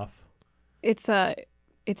pull it off? It's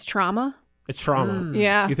trauma. It's trauma. Mm.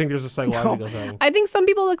 Yeah. You think there's a psychological thing? I think some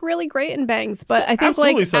people look really great in bangs, but I think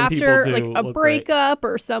Absolutely like some people after do like a look great. breakup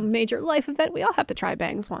or some major life event, we all have to try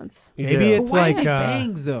bangs once. You Maybe do. it's But why like is it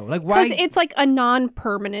bangs though? Like Because why? it's like a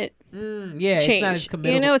non-permanent Yeah, change. it's not as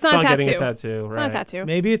committal. You know, it's It's not a not getting tattoo. a tattoo, It's right? not a tattoo.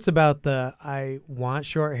 maybe it's about the I want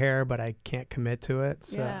short hair, but I can't commit to it.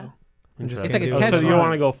 So Yeah. I'm just It's gonna like a do it. test So you run. don't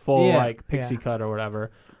want to go full Yeah. like pixie cut or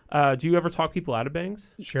whatever. Do you ever talk people out of bangs?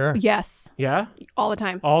 Sure. Yes, Yeah, all the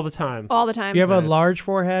time. all the time. All the time. If you have a Nice. large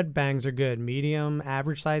forehead, bangs are good. Medium,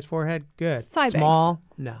 average size forehead, good. Side Small,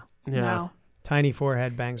 no. Yeah. No. Tiny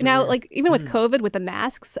forehead bangs. Are Now, weird. like even with COVID with the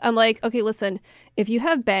masks, I'm like, okay, listen, if you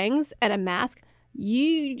have bangs and a mask,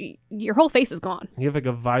 your whole face is gone. You have like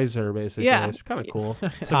a visor, basically. Yeah. It's kind of cool.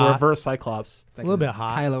 It's hot. like a reverse Cyclops. It's like a little bit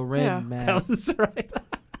hot. Kylo Ren Yeah. mask. That's right.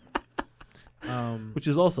 Um, Which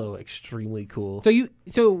is also extremely cool.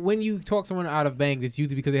 so when you talk someone out of bangs, it's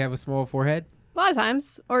usually because they have a small forehead, A lot of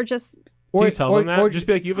times, or just Do you tell them that? or Just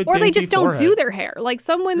be like, you have a or they dainty just don't do forehead. their hair. Like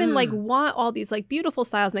some women like Mm. want all these like beautiful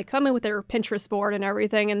styles and they come in with their Pinterest board and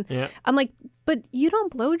everything and Yeah. I'm like, but you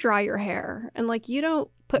don't blow dry your hair and like you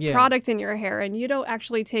don't put Yeah. product in your hair and you don't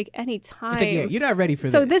actually take any time. It's like, yeah, you're not ready for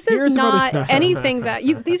So this Here are is some other not stuff. anything that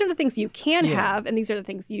you these are the things you can Yeah. have and these are the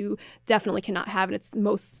things you definitely cannot have and it's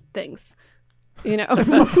most things. You know.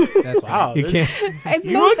 That's Wow. you this- can't. It's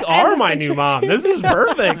You most like are and my this new mom. This is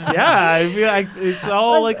perfect. Yeah. I feel like it's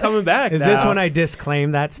all like coming back. Is now. this when I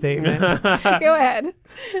disclaim that statement? Go ahead.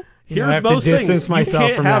 I Here's have to most distance things. myself You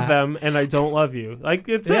can't from have that. them, and I don't love you. Like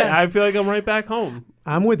it's it. Yeah. I feel like I'm right back home.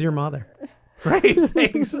 I'm with your mother. Great.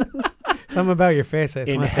 Thanks. Something about your face. I just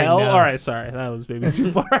In wanna say hell. no. All right. Sorry, that was maybe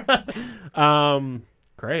too far.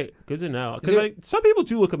 Great. Good to know. Because Is like, some people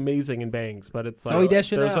do look amazing in bangs, but it's like Zooey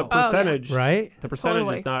Deschanel. there's a Oh, yeah. percentage. Right? The percentage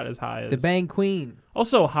Totally. is not as high as the bang queen.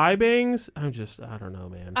 Also, high bangs. I don't know,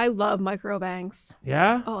 man. I love micro bangs.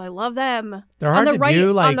 Yeah. Oh, I love them. They're on hard the to right do,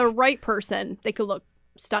 on like- the right person, they could look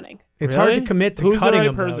stunning. It's hard Really? to commit to Who's the cutting right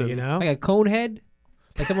them, person? though, you know? Like a cone head?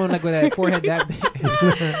 Like someone like with a forehead that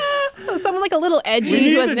big. Someone like a little edgy We who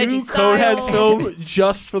need has a an edgy new style. Coneheads film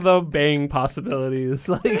just for the bang possibilities.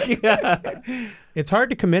 Like, yeah. It's hard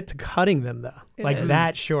to commit to cutting them, though. It Like is.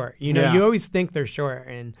 that short. You know, Yeah. you always think they're short,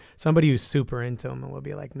 and somebody who's super into them will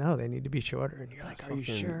be like, no, they need to be shorter. And you're like, That's are you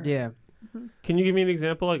fucking- sure? Yeah. Can you give me an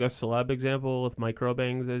example, like a celeb example with micro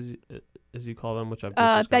bangs, as you call them, which I've just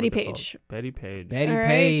discovered Betty they're called? Page. Betty Page. Betty All right,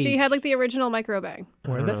 Page. she had like the original micro bang. I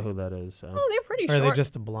Were don't they? know who that is. So. Oh, they're pretty Or are short. they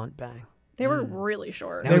just a blunt bang? They were really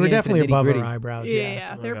short. Now They we were get into the definitely above her nitty-gritty. eyebrows.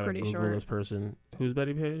 Yeah, I they're gotta pretty Google short. this person. Who's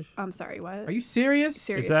Betty Page? I'm sorry, what? Are you serious?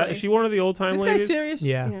 Seriously. Is she one of the old time This ladies? guy's serious?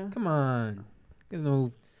 Yeah. Come on. There's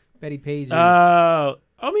no Betty Page.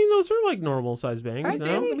 I mean, those are like normal size bangs. Alright,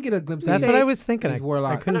 No? let me get a glimpse That's of what these. I was thinking. I These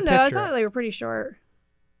warlocks. I I couldn't don't know. I picture thought it. they were pretty short.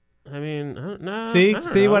 I mean, no. See I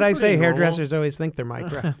don't what know. I say? Pretty Hairdressers normal. always think they're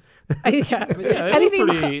micro.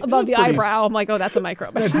 Anything above the eyebrow, I'm like, oh, that's a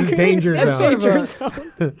micro. That's a danger zone. Danger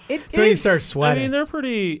zone. So you start sweating. I mean, they're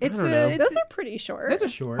pretty. I don't know. Those are pretty short. Those are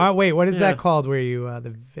short. Oh wait, what is that called? Where you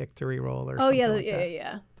the victory roll or something? Oh like that?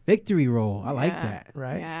 yeah. Victory roll. I like that.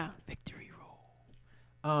 Right. Yeah. Victory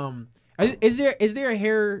roll. Is there a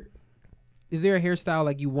hairstyle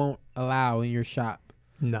like you won't allow in your shop?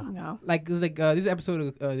 No. Like it was like this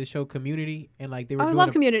episode of the show Community, and like they were. I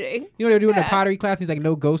love Community. You know they were doing a pottery class. And he's like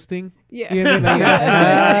no ghosting. Yeah. You know what I mean?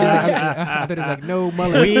 I thought it was like no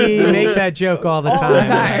mullet. We make that joke all the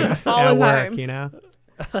time. All at the work, time. you know.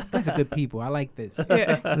 That's a good people. I like this.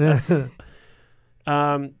 Yeah.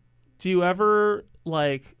 Do you ever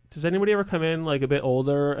like? Does anybody ever come in like a bit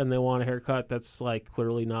older and they want a haircut that's like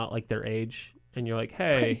clearly not like their age, and you're like,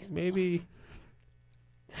 hey, maybe.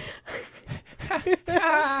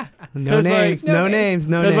 No names.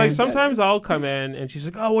 Because like sometimes I'll come in and she's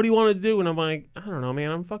like, oh, what do you want to do? And I'm like, I don't know,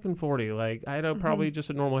 man. I'm fucking 40. Like I don't probably just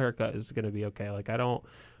a normal haircut is gonna be okay. Like I don't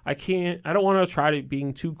want to try to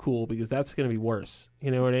being too cool because that's gonna be worse.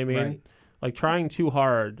 You know what I mean? Right. Like trying too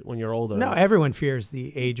hard when you're older. No, everyone fears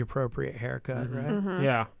the age appropriate haircut, right? Mm-hmm.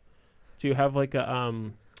 Yeah. Do you have like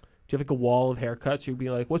a wall of haircuts? You'd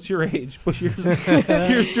be like, what's your age?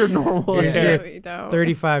 Here's your normal hair.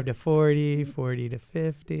 35 to 40, 40 to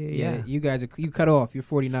 50. Yeah, you guys you cut off. You're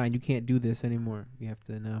 49. You can't do this anymore. You have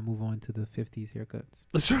to now move on to the 50s haircuts.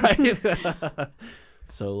 That's right.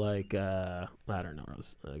 So like, I don't know,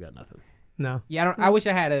 Rose. I got nothing. No. Yeah, I wish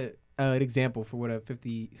I had an example for what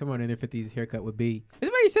someone in their 50s haircut would be.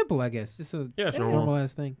 It's very simple, I guess. Just a normal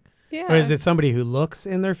ass thing. Yeah. Or is it somebody who looks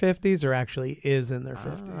in their 50s or actually is in their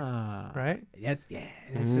 50s? Right? That's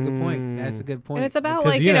a good point. That's a good point. And it's about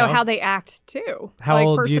Because, like, you know, how they act too. How like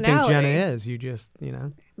old do you think Jenna personality. is? You just,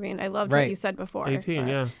 I mean, I loved what you said before. 18,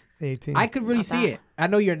 yeah. 18. I could really see it. I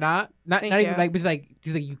know you're not Thank even you. like, just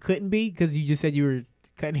like you couldn't be because you just said you were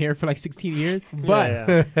cutting hair for like 16 years.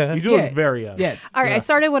 But you do look very young. Yes. All right, I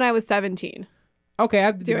started when I was 17. Okay, I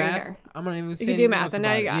have to do Doing math. hair. I'm not even You saying can do math, and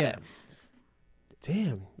now you got it.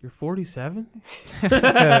 Damn, you're 47?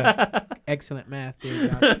 Excellent math there,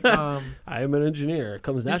 Josh. I am an engineer. It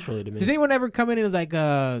comes naturally to me. Does anyone ever come in and is like,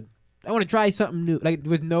 I want to try something new, like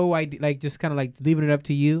with no idea, like just kind of like leaving it up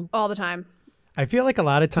to you? All the time. I feel like a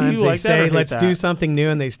lot of times they say, let's do something new,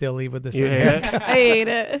 and they still leave with the same haircut. I hate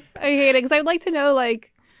it. Because I'd like to know,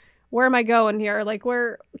 like, where am I going here? Like,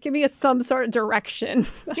 give me some sort of direction.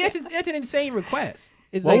 Yes, it's an insane request.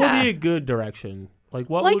 What would be a good direction? Like,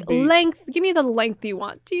 what would be... length. Give me the length you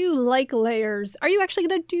want. Do you like layers? Are you actually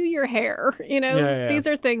going to do your hair? You know, these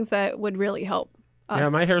are things that would really help us. Yeah,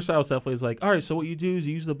 my hairstyle definitely is like, all right, so what you do is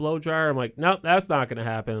you use the blow dryer. I'm like, nope, that's not going to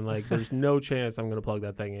happen. Like, there's no chance I'm going to plug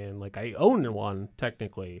that thing in. Like, I own one,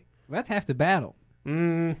 technically. Well, that's half the battle.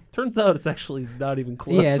 Turns out it's actually not even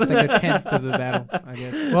close. Yeah, it's like a tenth of the battle, I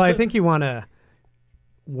guess. Well, I think you want to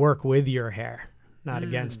work with your hair, not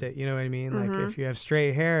against it. You know what I mean? Like, if you have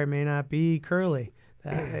straight hair, it may not be curly.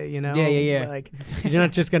 You know? Yeah. Like, you're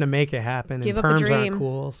not just going to make it happen. Give and up the perms dream. aren't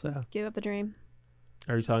cool, so. Give up the dream.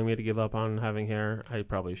 Are you telling me to give up on having hair? I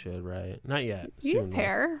probably should, right? Not yet. You have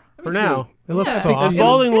hair. For now. It looks It's soft.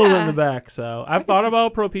 balding a little in the back, so I've thought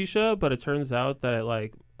about Propecia, but it turns out that it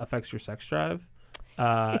like affects your sex drive.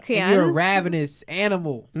 It can. You're a ravenous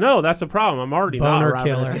animal. No, that's the problem. I'm already not a Boner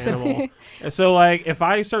ravenous killer. animal. And so, like, if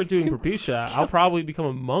I start doing Propecia, I'll probably become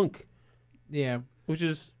a monk. Yeah. Which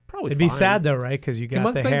is probably It'd be fine. sad, though, right? Because you got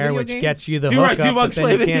monks the play hair, video which games? gets you the Do hookup, right, 2 monks but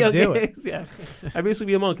then play you can't video do it. games. Yeah. I'd basically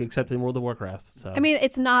be a monk, except in World of Warcraft. So. I mean,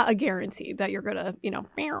 it's not a guarantee that you're going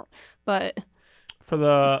to, but... For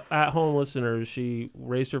the at-home listeners, she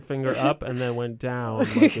raised her finger up and then went down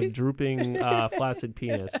like a drooping, flaccid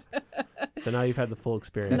penis. So now you've had the full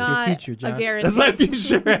experience. That's your future, a Josh. guarantee. That's my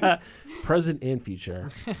future. Present and future.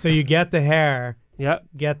 So you get the hair, Yep.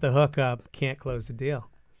 get the hookup, can't close the deal.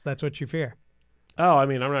 So that's what you fear. Oh, I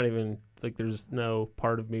mean, I'm not even, like, there's no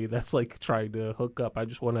part of me that's, like, trying to hook up. I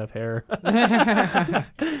just want to have hair.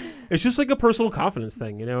 It's just, like, a personal confidence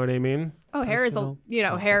thing. You know what I mean? Oh, hair is,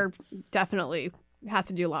 hair definitely has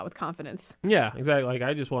to do a lot with confidence. Yeah, exactly. Like,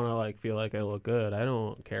 I just want to, like, feel like I look good. I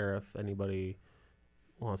don't care if anybody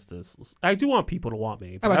wants to. I do want people to want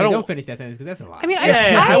me. But I don't finish that sentence because that's a lot. I mean,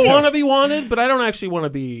 I want to be wanted, but I don't actually want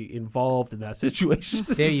to be involved in that situation.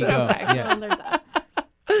 There you go. Okay, Yeah. well, there's that.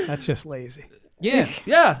 That's just lazy. Yeah.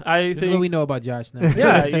 Yeah, I This is think. what we know about Josh now.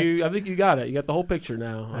 Yeah, I think you got it. You got the whole picture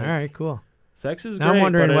now. All right, cool. Sex is now great. I'm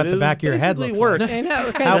wondering what it the back of your head basically looks work. like. I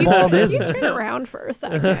know. How bald is you it? turn around for a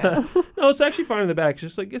second. No, it's actually fine in the back. It's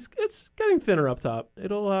just like it's getting thinner up top.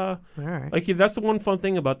 It'll All right. like that's the one fun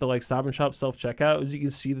thing about the like Stop and Shop self checkout is you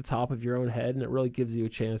can see the top of your own head, and it really gives you a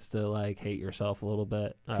chance to like hate yourself a little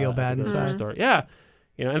bit. Feel bad at the grocery inside. store. Yeah,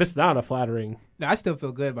 and it's not a flattering. No, I still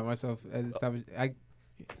feel good about myself.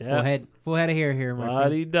 Yeah. Full head of hair here, my friend.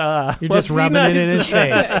 La-di-da. You're Must just be rubbing it in his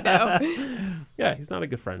nice. face. Yeah, he's not a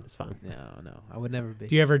good friend. It's fine. No, I would never be.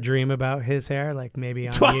 Do you ever dream about his hair, like maybe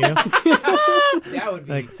on you? That would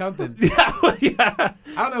be something. Yeah. I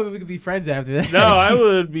don't know if we could be friends after that. No, I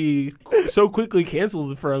would be so quickly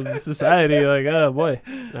canceled from society. Like, oh boy,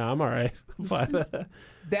 no, I'm all right. But,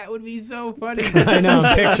 that would be so funny. I know.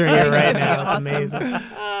 I'm picturing it right That'd be now. It's awesome. amazing.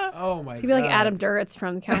 Oh my god. He'd be like Adam Duritz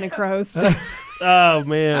from Counting Crows. oh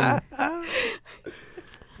man.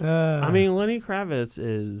 Uh, I mean, Lenny Kravitz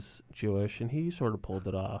is Jewish, and he sort of pulled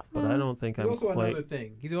it off, but I don't think He's I'm also quite. another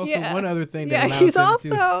thing. He's also Yeah. one other thing. Yeah, That he's allows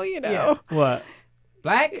him to- also, you know. What?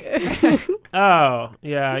 black. Oh,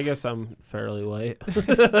 yeah. I guess I'm fairly white.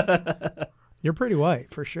 you're pretty white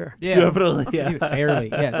for sure. Yeah, Definitely. Yeah. fairly.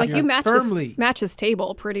 Yeah, Like you're you match firmly. his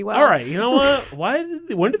table pretty well. All right. You know what?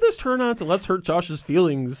 When did this turn on to Let's Hurt Josh's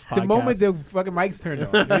Feelings podcast? The moment the fucking mics turned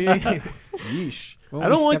on. Yeesh. When I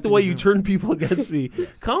we don't like stepped the way in you the turn people against me.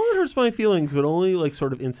 Colin hurts my feelings, but only like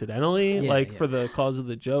sort of incidentally, Yeah, for the cause of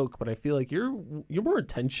the joke. But I feel like you're more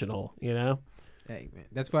intentional, Hey man,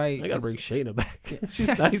 that's why I gotta bring Shayna back. She's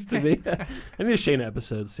nice to me. I need a Shayna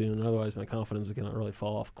episode soon, otherwise my confidence is gonna really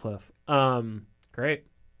fall off a cliff. Great.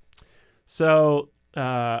 So,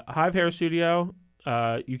 Hive Hair Studio,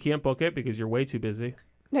 you can't book it because you're way too busy.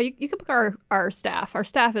 No, you can book our staff. Our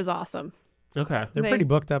staff is awesome. Okay. They're pretty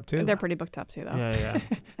booked up too. They're pretty booked up too, though. Yeah. Never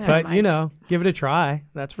But mind. give it a try.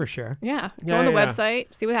 That's for sure. Yeah. Go Yeah, on the yeah.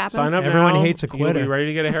 website, see what happens. Sign up Everyone now. hates a You'll quitter. be ready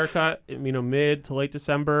to get a haircut, mid to late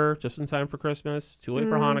December, just in time for Christmas. Too late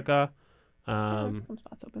for Hanukkah. Some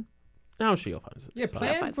spots open. Now she'll find it. Yeah, It's fine.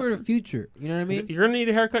 plan find for the future. You know what I mean? You're gonna need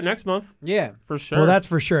a haircut next month Yeah. for sure. Well, that's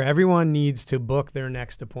for sure. Everyone needs to book their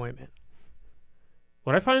next appointment.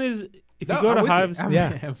 what I find is if you No, go I'm to with you. Hives, I'm-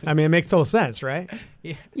 Yeah. I mean, it makes total sense, right?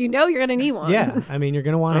 You know you're gonna need one. Yeah. I mean, you're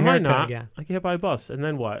going to want I a might haircut not. again. I can't buy a bus, and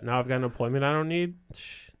then what? Now I've got an appointment I don't need.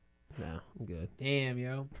 No, I'm good. Damn,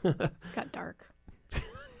 yo. Got dark.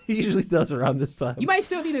 He usually does around this time. You might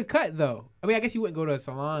still need a cut though. I mean, I guess you wouldn't go to a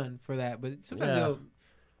salon for that, but sometimes Yeah. they'll.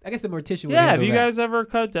 I guess the mortician. Would Yeah, have handle you that. guys ever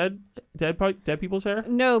cut dead people's hair?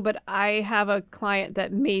 No, but I have a client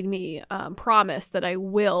that made me promise that I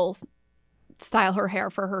will style her hair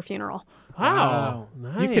for her funeral. Wow,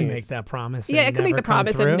 nice. You can make that promise. Yeah, and I could make never the come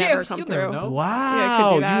promise through. and never Yeah, come she'll never through. know. Wow, Yeah, I could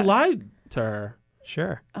do you that. lied to her.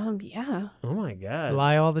 Sure. Yeah. Oh my god.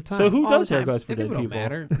 Lie all the time. So who All does the time. haircuts for Them dead people people?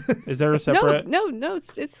 don't matter. Is there a separate? No,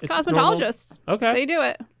 it's It's cosmetologists. Okay. They do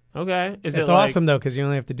it. Okay. Is it's it like... awesome, though, because you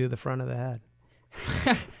only have to do the front of the head.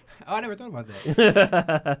 Oh, I never thought about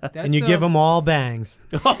that. And you give them all bangs.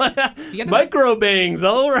 Micro bangs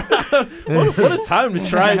all around. what a time to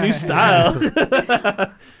try a new style.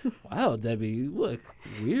 Wow, Debbie, you look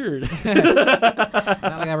weird. Not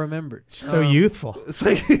like I remembered. So youthful. It's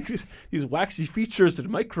like these waxy features and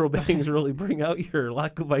micro bangs really bring out your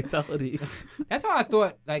lack of vitality. That's how I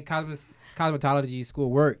thought like cosmetology school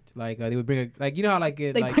worked. Like they would bring you know how like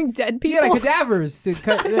it, Like bring dead yeah, people. like cadavers to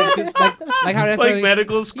cut like how that's Like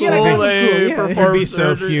medical school, like medical they school, yeah. perform There'd be so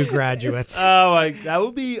surgery. few graduates. Oh, like that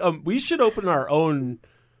would be. We should open our own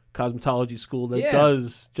cosmetology school that Yeah.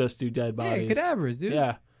 does just do dead bodies. Yeah, cadavers, dude.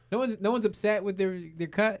 Yeah, No one's upset with their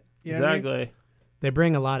cut. You know what I mean? exactly. They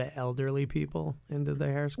bring a lot of elderly people into the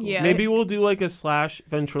hair school. Yeah. Maybe we'll do like a /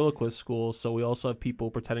 ventriloquist school, so we also have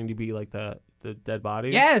people pretending to be like the dead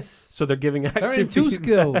bodies. Yes. So they're giving Learning active two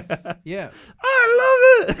feedback. skills. Yeah.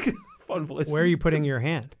 I love it. Fun voices. Where are you putting your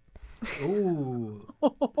hand? Ooh.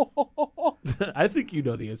 I think you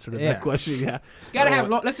know the answer to Yeah. that question. Yeah. Gotta have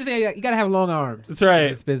long, let's just say you gotta have long arms. That's right.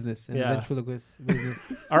 In this business and Yeah. ventriloquist business.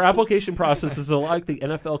 Our application process is like the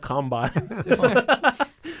NFL Combine.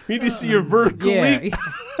 We need to see your vertical leap.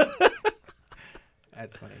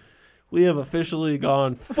 That's funny. We have officially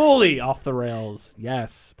gone fully off the rails.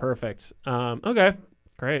 Yes, perfect. Okay,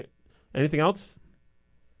 great. Anything else?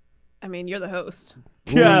 I mean, you're the host.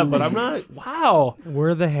 Yeah, but I'm not. Wow.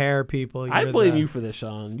 We're the hair people. I you're blame the- you for this,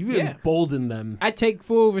 Shawn. You've Yeah. emboldened them. I take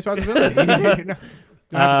full responsibility.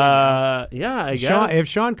 Yeah, I guess. If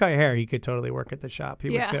Shawn cut hair, he could totally work at the shop. He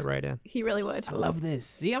would Yeah. fit right in. He really would. I love this.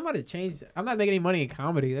 See, I'm about to change. I'm not making any money in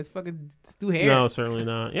comedy. Let's do hair. No, certainly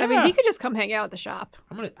not. Yeah. I mean, he could just come hang out at the shop.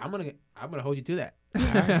 I'm gonna hold you to that.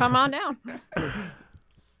 Come on down.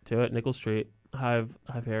 Do it. Nickel Street. Hive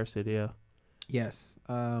Hair Studio. Yes.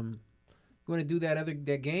 You want to do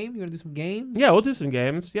that game? You want to do some games? Yeah, we'll do some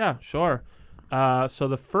games. Yeah, sure. So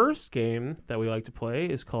the first game that we like to play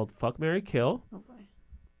is called Fuck, Marry, Kill. Oh boy.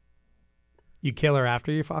 You kill her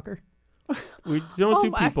after you fuck her? We don't Oh do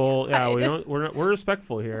my people. Yeah, we God. don't. We're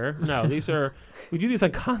respectful here. No, we do these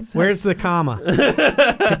on concept. Where's the comma?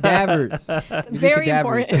 Cadavers. We do Very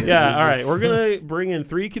cadavers. important. Yeah, all right. We're gonna bring in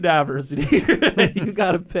 3 cadavers in here. You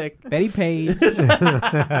gotta pick. Betty Page.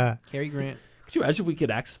 Cary Grant. Could you imagine if we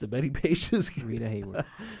could access the Betty Pages? Rita Hayworth.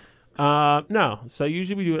 No. So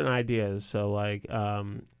usually we do it in ideas. So like,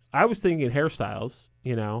 I was thinking hairstyles,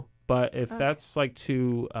 but if that's like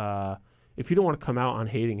too, if you don't want to come out on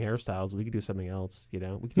hating hairstyles, we could do something else, We could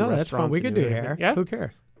do No, that's fun. restaurants We and could do do anything. hair. Yeah. Who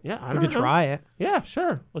cares? Yeah. I We don't could know. try it. Yeah,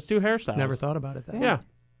 sure. Let's do hairstyles. Never thought about it that way. Yeah.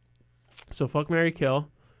 So fuck, marry, kill.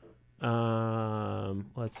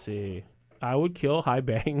 Let's see. I would kill high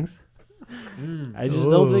bangs. I just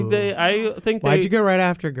don't think they. I think Why'd they. you go right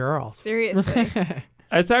after girls? Seriously.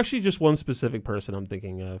 It's actually just one specific person I'm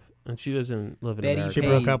thinking of, and she doesn't live in Betty America. She Page.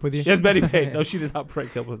 broke up with you? Yes, Betty Page. No, she did not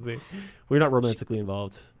break up with me. We're not romantically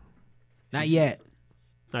involved. Not yet.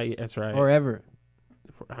 Not yet. That's right. Or ever.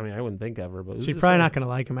 I mean, I wouldn't think ever, but She's probably not going to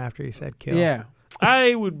like him after you said kill. Yeah.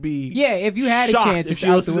 I would be. Yeah, if you had a shocked chance, if it's she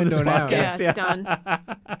out the listened to window now. this Yeah,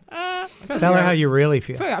 podcast. it's done. Tell her how you really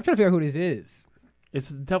feel. I'm trying to figure out who this is. It's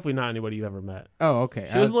definitely not anybody you've ever met. Oh, okay.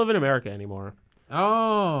 She doesn't live in America anymore.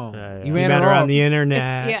 Oh. Yeah, yeah. You You ran met her off. on the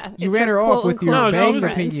internet. You it's ran her off with your No, bang she was-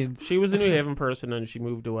 opinions. She was a New Haven person, and she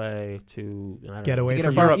moved away to I don't Get know, away Get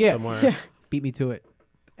from a Europe yeah. somewhere. Yeah. Beat me to it.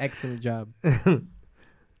 Excellent job.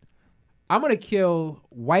 I'm going to kill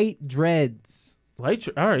white dreads. All right,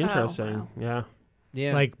 Oh, interesting. wow. Yeah.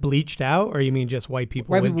 Yeah. Like bleached out, or you mean just white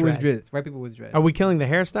people white with people with dread? dreads. White people with dreads. Are we killing the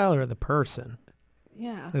hairstyle or the person?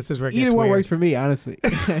 Yeah. This is where it Either gets one weird. works for me, honestly.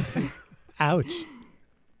 Ouch.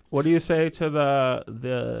 What do you say to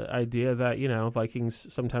the idea that Vikings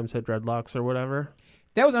sometimes had dreadlocks or whatever?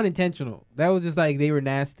 That was unintentional. That was just like they were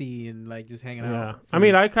nasty and like just hanging Yeah. out. I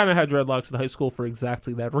mean, I kind of had dreadlocks in high school for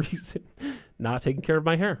exactly that reason. Not taking care of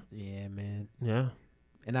my hair. Yeah, man. Yeah.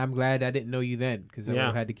 And I'm glad I didn't know you then because I would Yeah.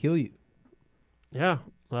 have had to kill you. Yeah.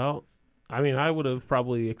 Well, I mean, I would have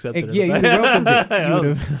probably accepted it. Yeah, you would have welcomed it. You That would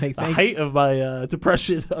was have like, the thank height of my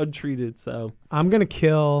depression untreated. So. I'm going to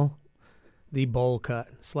kill the bowl cut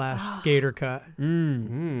 / skater cut.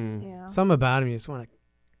 Yeah. Something about him, you just want to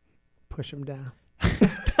push him down.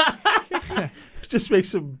 It just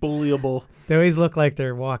makes him bullyable. They always look like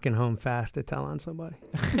they're walking home fast to tell on somebody.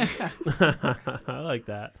 I like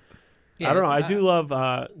that. Yeah, I don't know. I it's do love.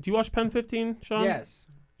 Do you watch Pen 15, Sean? Yes.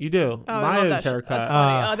 You do. Oh, I love Maya's that haircut. That's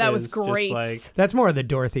funny. Oh, that was is just great. like- That's more of the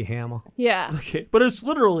Dorothy Hamill. Yeah. Okay, but it's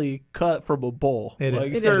literally cut from a bowl. It like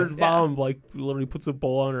is. It her is, yeah. mom literally puts a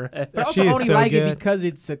bowl on her head. But I She also is only so like good. it because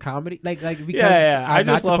it's a comedy. Like because Yeah, I I'm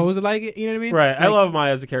just not love- supposed to like it. You know what I mean? Right. I Like, love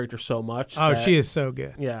Maya as a character so much. Oh, that- she is so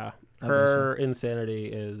good. Yeah. I love Her insanity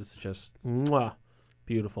is just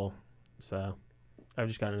beautiful. So I've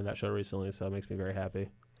just gotten into that show recently, so it makes me very happy.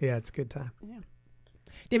 Yeah, it's a good time.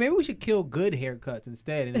 Yeah, maybe we should kill good haircuts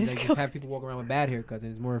instead, and then Let's like, kill- just have people walk around with bad haircuts,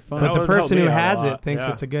 and it's more fun. That But the would help person me who out a has lot, it thinks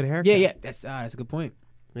yeah. it's a good haircut. Yeah, that's a good point.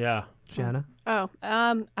 Yeah. Jenna? Oh,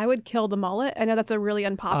 I would kill the mullet. I know that's a really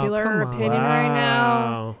unpopular come on. opinion right now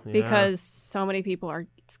Wow. Yeah. because so many people are.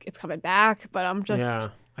 It's coming back, but I'm just. Yeah.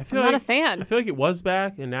 I I'm feel not like a fan. I feel like it was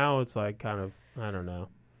back, and now it's like kind of I don't know.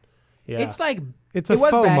 Yeah. It's like It's It a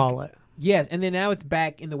was faux back. mullet. yes, and then now it's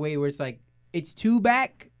back in the way where it's like it's too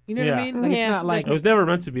back. You know what I Yeah. mean? Like Yeah. it's not like it was never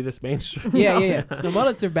meant to be this mainstream. yeah. The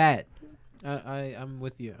mullets are bad. I'm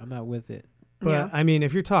with you. I'm not with it. But Yeah. I mean,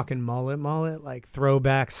 if you're talking mullet, like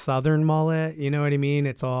throwback Southern mullet, you know what I mean?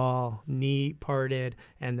 It's all neat, parted,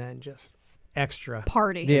 and then just extra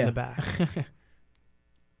Party. Yeah. in the back.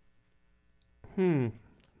 I want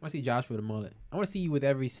to see Josh with a mullet. I want to see you with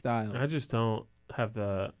every style. I just don't have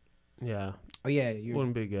the. Yeah. Oh yeah, you're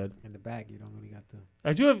Wouldn't be good. in the back. You don't really got the.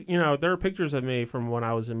 I do have, there are pictures of me from when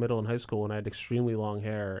I was in middle and high school when I had extremely long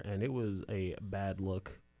hair, and it was a bad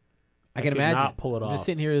look. I can could imagine. not pull it I'm off. just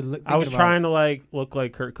sitting here. I was trying to look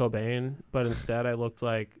like Kurt Cobain, but instead I looked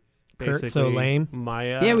like Kurt basically So Lame?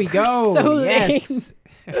 Maya. There we go. So yes.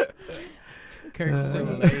 Kurt's so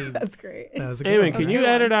lame. That's great. That was a good Anyway, one. can you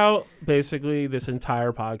edit out basically this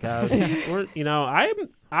entire podcast?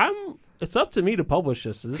 I'm. It's up to me to publish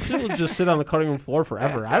this. This shit will just sit on the cutting room floor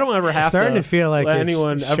forever. I don't ever have Starting to feel like let it's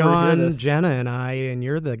anyone ever hear Sean, this. Jenna, and I, and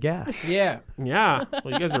you're the guest. Yeah. Yeah.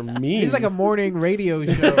 Well, you guys are mean. It's like a morning radio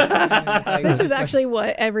show. This is actually what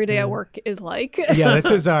every day at work is like. Yeah, this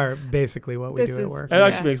is our basically what we This do at is- work. It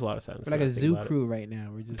actually makes a lot of sense. We're like when a I think zoo about it. crew right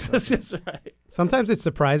now. We're just That's just right. Sometimes it's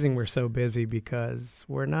surprising we're so busy because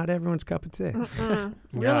we're not everyone's cup of tea.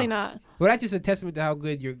 Really not. Well, that's just a testament to how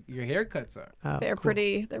good your haircuts are. Oh, They're cool.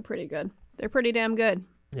 pretty good. They're pretty damn good.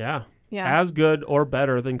 Yeah. Yeah. As good or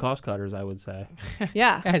better than cost cutters, I would say.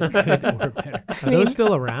 Yeah. As good or better. Are those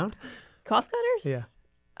still around? Cost cutters? Yeah.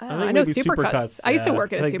 I know maybe Supercuts. I used to yeah.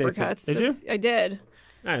 work at I a think they Supercuts. did you? I did.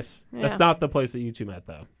 Nice. Yeah. That's not the place that you two met,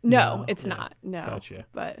 though. No, it's Yeah. not. No. Gotcha.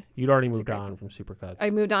 But You'd already moved great on from Supercuts. I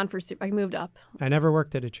moved on I moved up. I never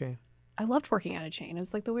worked at a chain. I loved working at a chain. It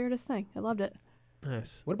was like the weirdest thing. I loved it.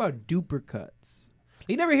 Nice. What about duper cuts?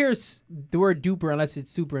 You never hear the word duper unless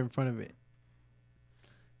it's super in front of it.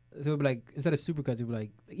 So it'd be like, instead of supercuts, it'd be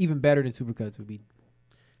like, even better than supercuts would be.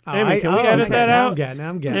 Amy, can we edit that now out?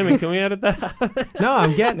 I'm getting Amy, it. can we edit that? No,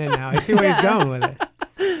 I'm getting it now. I see where he's going with it.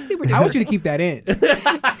 Super I duper. want you to keep that in.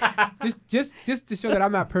 just to show that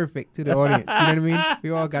I'm not perfect to the audience. You know what I mean? We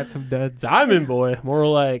all got some duds. Diamond boy. More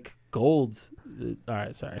like gold. All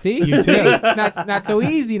right, sorry. See? You too. Hey, not so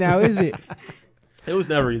easy now, is it? It was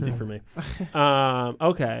never easy for me.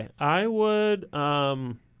 Okay. I would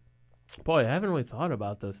boy, I haven't really thought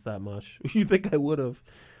about this that much. You think I would have?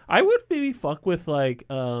 I would maybe fuck with like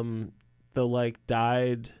the like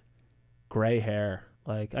dyed gray hair.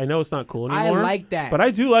 Like I know it's not cool I anymore. like that. But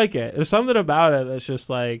I do like it. There's something about it that's just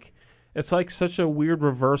like it's like such a weird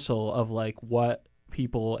reversal of like what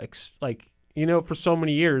people like. You know, for so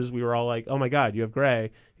many years we were all like, "Oh my God, you have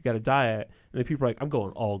gray. You got to dye it." And then people are like, "I'm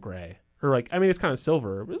going all gray." Or like, I mean, it's kind of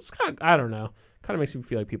silver, but it's kind of I don't know. Kind of makes me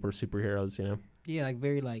feel like people are superheroes. You know? Yeah, like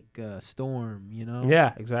very like Storm, you know?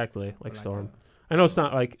 Yeah, exactly. Like Storm. I know it's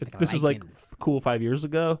not like this was like cool 5 years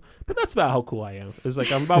ago, but that's about how cool I am. It's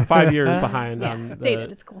like I'm about 5 years behind Yeah, on the...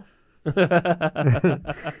 dated. It's cool.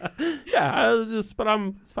 Yeah, it's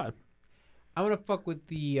fine. I want to fuck with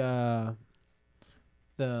the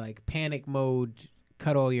like panic mode,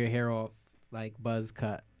 cut all your hair off, like buzz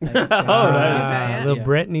cut. Like, nice. Little Yeah.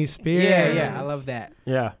 Britney Spears. Yeah, I love that.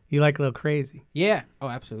 Yeah. You like a little crazy. Yeah. Oh,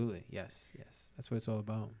 absolutely. Yes. That's what it's all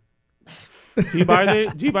about. Do you buy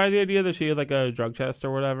the idea that she had like a drug test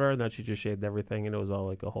or whatever, and that she just shaved everything and it was all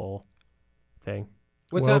like a whole thing?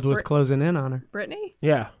 World was closing in on her. Brittany?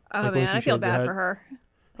 Yeah. Oh Like when man, she I feel shaved her bad head. for her.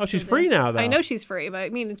 Oh, she's free now though. I know she's free, but I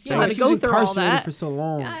mean, it's Yeah, you had to she's go through all incarcerated that. for so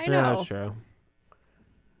long. Yeah, I Yeah, know. that's true.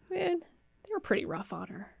 Man, they were pretty rough on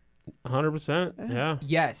her. 100%. Yeah.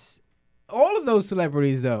 Yes. All of those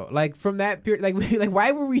celebrities, though, like from that period, like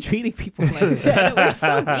why were we treating people like that? We're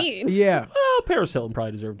so mean. Yeah. Well, Paris Hilton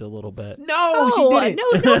probably deserved a little bit. No, she didn't.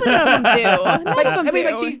 No, none of them do. None Like, of them I mean,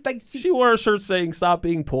 do. like she's like She wore a shirt saying "Stop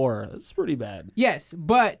being poor." That's pretty bad. yes,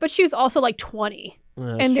 but But she was also like 20.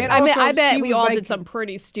 That's And true. also, I bet she we was all like- did some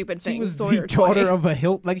pretty stupid she things. was when we the were daughter 20. of a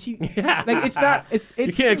Hilton. Like she, Yeah. like it's not. It's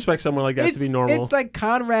you can't expect someone like that to be normal. It's like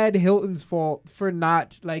Conrad Hilton's fault for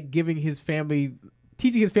not like giving his family.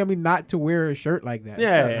 Teaching his family not to wear a shirt like that.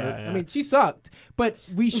 Yeah, It's not yeah, her. yeah. I mean, she sucked, but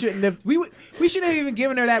we shouldn't have. We shouldn't have even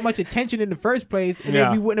given her that much attention in the first place, and Yeah.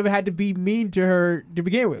 then we wouldn't have had to be mean to her to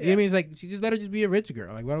begin with. You know what I mean? It's like she just let her just be a rich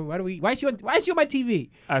girl. Like, why is she on my TV?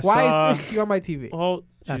 Why is she on my TV? Well,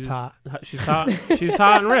 That's hot. She's hot. She's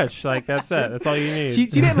hot and rich. Like that's it. That's all you need. She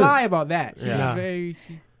didn't lie about that. She Yeah. was very.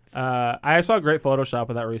 I saw a great Photoshop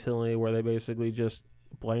of that recently, where they basically just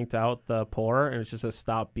blanked out the poor, and it's just a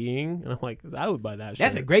stop being. And I'm like, I would buy that.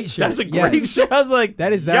 That's shirt. a great shirt. That's a Yes. great shirt. I was like,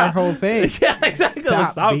 That is yeah. our whole thing. Yeah, exactly. Stop Like,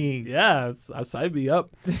 stop being. Yeah, sign me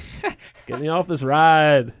up. Get me off this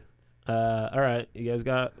ride. All right, you guys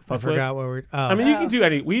got I fuck forgot with? what we're. Oh. I mean, you can do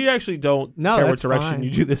any. We actually don't No, care what that's direction fine.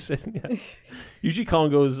 you do this in. Yeah. Usually,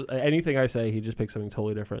 Colin goes anything I say. He just picks something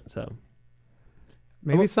totally different. So,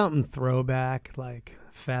 maybe something throwback, like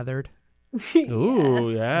feathered.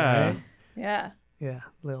 ooh, Yes. yeah, Right? Yeah. Yeah,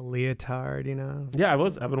 little leotard, you know. yeah.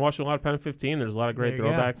 I've been watching a lot of Pen 15. There's a lot of great There you go.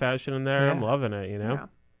 throwback fashion in there. I'm Yeah. loving it. You know. Yeah.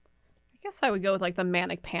 I guess I would go with like the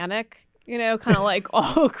manic panic, you know, kind of like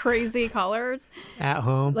all crazy colors. At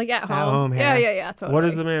home. Like at home. At home Yeah, hair. yeah, totally. What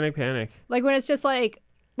is the manic panic? Like when it's just like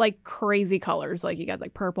crazy colors. Like you got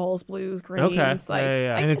like purples, blues, greens. Okay. Like,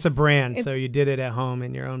 Yeah. And it's a guess brand, it- so you did it at home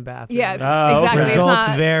in your own bathroom. Yeah, Oh, okay. exactly. It's Results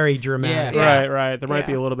not- very dramatic. Yeah. Right. There might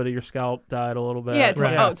be Yeah. a little bit of your scalp dyed a little bit. Yeah,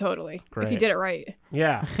 Right. oh, totally. If Great. you did it right.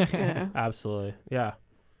 Yeah. Yeah. Absolutely. Yeah.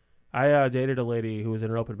 I dated a lady who was in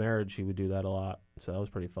an open marriage. She would do that a lot. So that was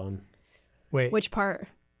pretty fun. Wait. Which part?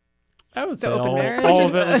 I would The say open all marriage?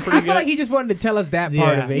 of it was I pretty feel like good. he just wanted to tell us that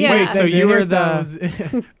part Yeah. of it. Yeah. Wait, so Like, you were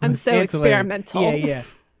hairstyle was- I'm so ancillary. experimental. Yeah.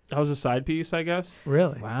 That was a side piece, I guess.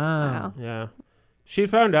 Really? Wow. Yeah. She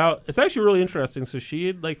found out. It's actually really interesting. So she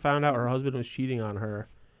had like found out her husband was cheating on her.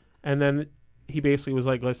 And then he basically was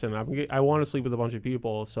like, listen, I want to sleep with a bunch of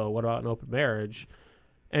people. So what about an open marriage?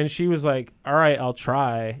 And she was like, all right, I'll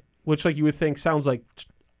try. which like you would think sounds like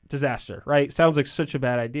disaster, right? Sounds like such a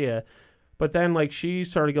bad idea. But then like she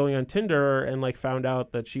started going on Tinder and like found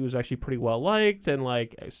out that she was actually pretty well liked and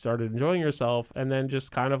like started enjoying herself, and then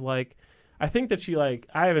just kind of like, I think that she like,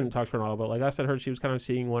 I haven't talked to her in a while, but like I said, she was kind of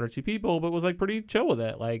seeing 1 or 2 people, but was like pretty chill with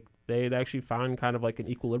it. Like they had actually found kind of like an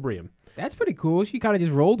equilibrium. That's pretty cool. She kind of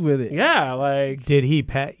just rolled with it. Yeah, like. Did he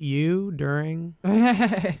pet you during?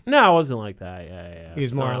 No, it wasn't like that. Yeah. He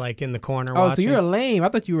was more like in the corner. Oh, watching? So you're lame. I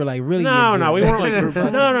thought you were like really. No, we weren't like.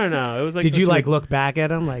 No. It was like. Did you like look back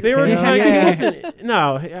at him like? They were just like. He wasn't.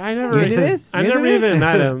 No, I never. You did this? I never even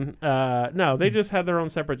met him. No, they just had their own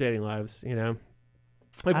separate dating lives. You know.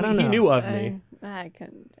 Like I don't he know. knew of me. I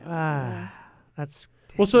couldn't. That's.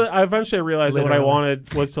 Well, so I eventually realized that what I Literally.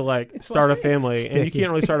 wanted was to like start a family, and you Sticky.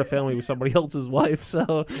 can't really start a family with somebody else's wife.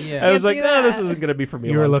 So Yeah. I was Can't like, do no, this that. isn't going to be for me.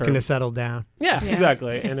 You were long looking term. to settle down. Yeah, Yeah.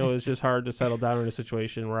 exactly. And it was just hard to settle down in a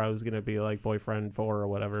situation where I was going to be like boyfriend for or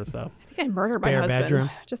whatever. So I think I'd murder my Spare husband. bedroom.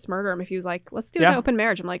 Just murder him if he was like, let's do Yeah. an open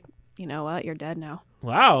marriage. I'm like, you know what? You're dead now.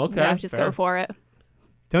 wow, okay, Yeah, just fair. go for it.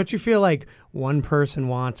 Don't you feel like one person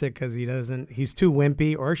wants it because he's too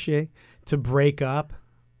wimpy or she to break up?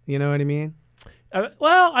 You know what I mean?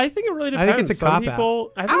 Well, I think it really I depends. think it's a Some cop-out.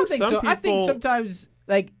 people, I don't think some so. people, I think sometimes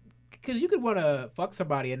like because you could want to fuck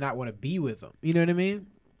somebody and not want to be with them. You know what I mean?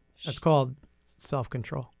 That's called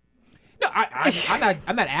self-control. No,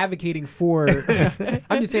 I'm not advocating for.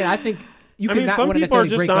 I'm just saying I think you I could mean, not some want to people are necessarily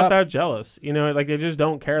just break not up. that jealous. You know, like they just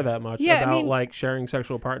don't care that much Yeah, I about mean- like sharing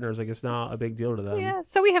sexual partners. Like it's not a big deal to them. Yeah.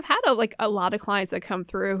 So we have had a lot of clients that come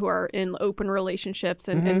through who are in open relationships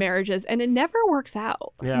and, Mhm. and marriages, and it never works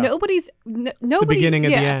out. Yeah. Nobody's nobody. beginning of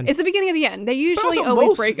the yeah, end. It's the beginning of the end. They But usually also always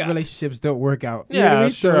most break up. relationships don't work out. You Yeah, know what I mean?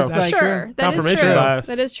 that's So true. it's That's like, true. Sure, that is Confirmation true. bias.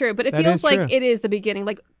 That is true. But it That feels is like true. it is the beginning.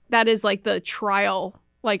 Like that is like the trial.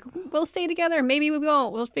 Like we'll stay together, maybe we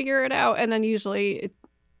won't. We'll figure it out, and then usually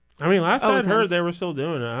I mean, last Always I'd heard ends. they were still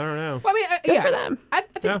doing it. I don't know. Well, I mean, good yeah, for them. I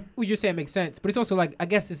think Yeah. what you're saying makes sense, but it's also like I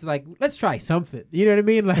guess it's like let's try something. You know what I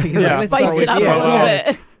mean? Like Yeah. let's Spice start it up with- a little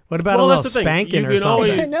yeah. bit. What about Well, a little that's the thing. spanking You or can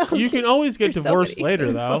something? always I know. you can always get There's so divorced many later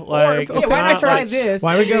things though. before, Like but Yeah, it's why not not try like, this?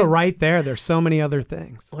 Why would go right there? There's so many other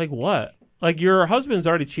things. like what? Like your husband's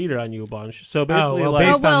already cheated on you a bunch. So basically, well, like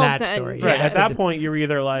based Oh, well, on that then, story, right yeah, at that's that point, you're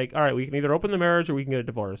either like, all right, we can either open the marriage or we can get a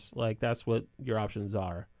divorce. Like that's what your options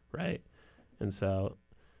are, right? And so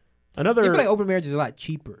another. I feel like open marriage is a lot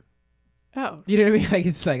cheaper. Oh, You know what I mean? Like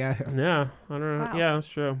it's like yeah, I don't know. Wow. Yeah, that's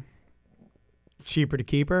true. cheaper to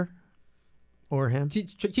keep her or him.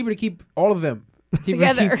 cheaper to keep all of them Cheaper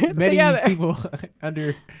Together. to keep many Together. people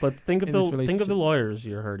under. But think of In this the relationship. lawyers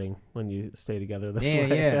you're hurting when you stay together this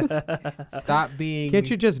Yeah, way. Stop being. Can't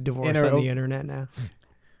you just divorce in on our the own- internet now?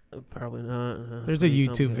 Probably not. There's a Pretty YouTube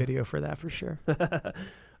complicated. video for that for sure.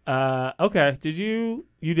 Okay. Did you?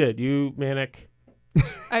 You did. You manic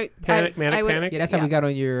I panic I would- panic. Yeah, that's how we got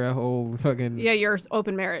on your whole fucking. Yeah, your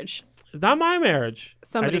open marriage. It's not my marriage.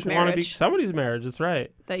 Somebody's I just want to be marriage. somebody's marriage. That's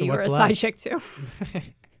right. That So you were what's a left? side chick to.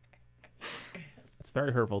 It's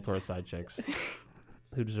very hurtful to our side chicks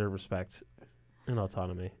who deserve respect and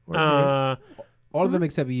autonomy. Or all of them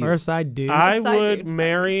except you. Or a side dude. I Side would dudes.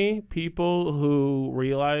 marry people who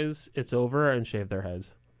realize it's over and shave their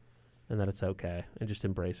heads and that it's okay and just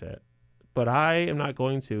embrace it. But I am not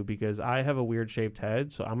going to because I have a weird shaped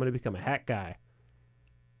head, so I'm going to become a hat guy.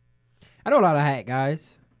 I know a lot of hat guys.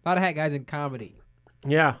 A lot of hat guys in comedy.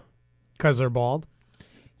 Yeah. Because they're bald.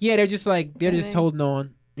 Yeah, they're just like they're just Okay. holding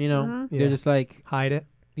on. You know, Mhm. they're Yeah. just like Hide it.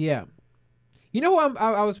 yeah. You know who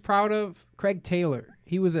I was proud of? Craig Taylor.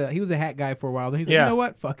 He was a hat guy for a while. Then he's like, Yeah. you know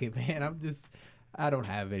what? Fuck it, man. I don't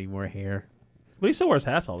have any more hair. But he still wears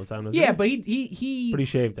hats all the time, doesn't Yeah, he? but he But he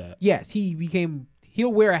shaved that. yes,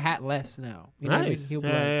 he'll wear a hat less now. You know what I mean? Nice. He'll be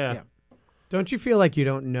Yeah, like, yeah. Don't you feel like you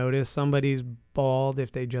don't notice somebody's bald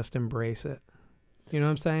if they just embrace it? You know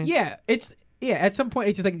what I'm saying? Yeah, at some point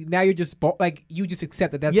it's just like now you're just like you just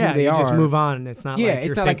accept that that's yeah, who they you are. just move on. It's not Yeah, like it's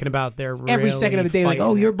you're not like thinking about their Every second of the day, like,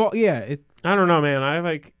 oh, you're bald. Yeah, it's I don't know, man. I have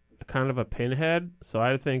like kind of a pinhead, so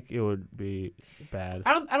I think it would be bad.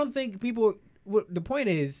 I don't think people. The point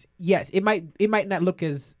is, yes, it might not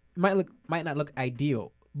look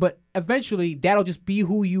ideal, but eventually that'll just be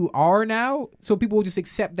who you are now. So people will just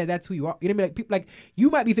accept that that's who you are. You know what I mean? Like people, like you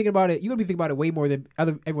might be thinking about it. You're gonna be thinking about it way more than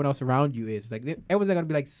everyone else around you is. Like everyone's not gonna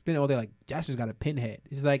be like spinning all day. Like Josh got a pinhead.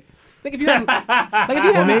 It's like if you had,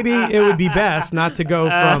 Well, maybe it would be best not to go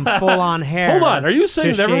from full on hair. Hold on. Are you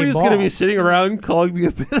saying to that everybody's shaved going to be bald. sitting around calling me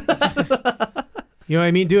a pinhead? You know what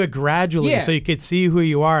I mean? Do it gradually Yeah. so you could see who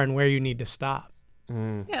you are and where you need to stop.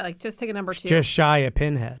 Yeah, like just take a number 2. Just shy a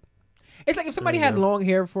pinhead. it's like if somebody There you had go. long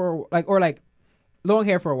hair for long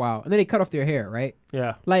hair for a while and then they cut off their hair, right?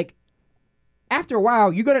 Yeah. Like after a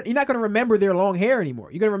while, you're not gonna remember their long hair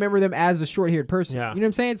anymore. You're gonna remember them as a short-haired person. Yeah. You know what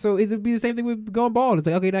I'm saying? So it would be the same thing with going bald. It's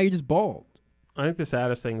like, okay, now you're just bald. I think the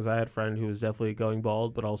saddest thing is I had a friend who was definitely going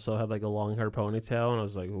bald, but also had like a long hair ponytail, and I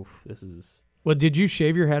was like, oof, this is. Well, did you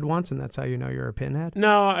shave your head once, and that's how you know you're a pinhead?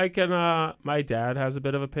 No, I can. My dad has a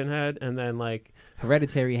bit of a pinhead, and then like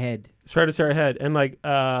hereditary head, and like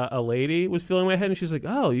a lady was feeling my head, and she's like,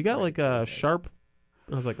 "Oh, you got like a sharp."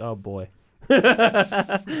 I was like, "Oh boy." So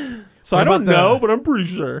I don't know, but I'm pretty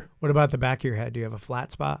sure. What about the back of your head? Do you have a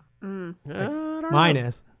flat spot? Mine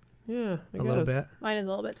is. Yeah, a little bit. Mine is a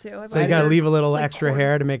little bit too. So you got to leave a little extra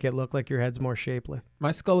hair to make it look like your head's more shapely.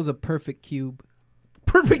 My skull is a perfect cube.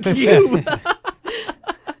 Perfect cube.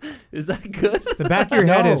 Is that good? The back of your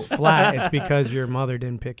head is flat. It's because your mother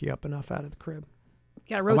didn't pick you up enough out of the crib.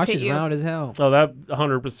 Gotta rotate you. Round as hell. Oh, that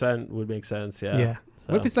 100% would make sense. Yeah. Yeah.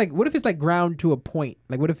 So. What if it's like ground to a point?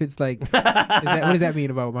 Like what if it's like? What does that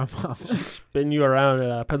mean about my mom? Spin you around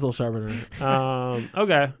at a pencil sharpener.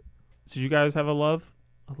 Okay. So you guys have a love?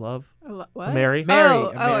 What? Mary.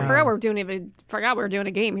 Oh, I forgot we were doing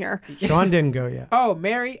a game here. Shawn didn't go yet. Oh,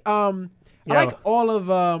 Mary. I like all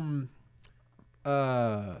of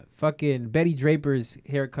fucking Betty Draper's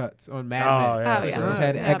haircuts on Mad Men. Yeah. She just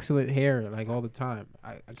had excellent hair like all the time.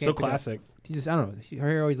 I can't so classic. She just, I don't know. Her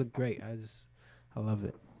hair always looked great. I love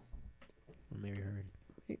it. I'll marry her.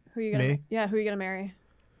 Who are you gonna? Me? Yeah, who are you gonna marry?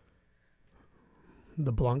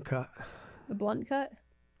 The blunt cut. The blunt cut.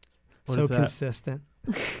 So consistent.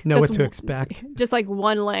 Know what to expect. Just like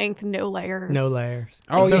one length, no layers. No layers.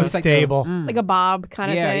 Oh, so yeah, stable. Like a bob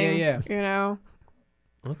kind of thing. Yeah. You know.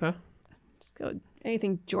 Okay. Just go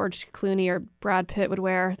anything George Clooney or Brad Pitt would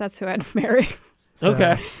wear. That's who I'd marry. So,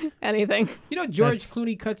 okay. Anything. You know, George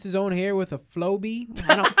Clooney cuts his own hair with a Flowbee.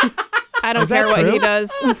 I don't care what he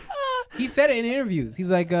does. He said it in interviews. He's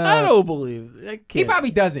like, I don't believe it. He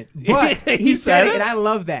probably doesn't, but he said it, and I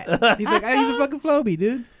love that. He's like, he's a fucking Flowbee,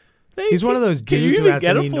 dude. He's one of those dudes who has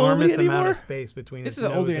an enormous amount of space between his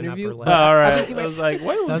nose and upper lip. Oh, all right. I was like,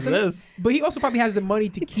 what was this? But he also probably has the money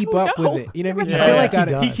to keep up with it. You know what I mean? Yeah. I feel like he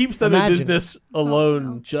does. He keeps them in business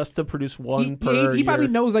alone just to produce one per year. He probably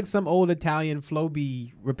knows like some old Italian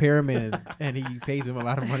Flowbee repairman, and he pays him a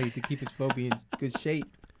lot of money to keep his Flowbee in good shape.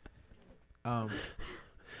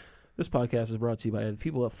 This podcast is brought to you by the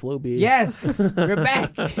people at Flowbee. Yes, we're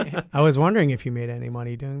back. I was wondering if you made any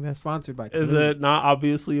money doing this. Sponsored by. Is it not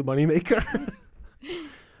obviously a moneymaker?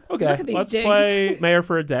 Okay, let's digs. play Mayor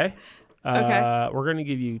for a Day. Okay. We're going to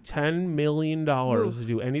give you $10 million to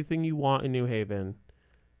do anything you want in New Haven.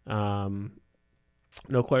 No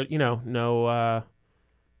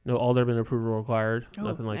alderman approval required.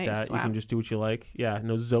 Nothing like that. Wow. You can just do what you like. Yeah,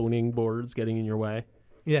 no zoning boards getting in your way.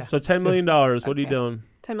 Yeah. So $10 million. What are you doing?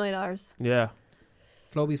 $10 million. Yeah.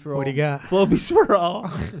 Flowbees for all. What do you got? Flowbees for all.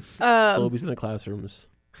 Flowbees in the classrooms.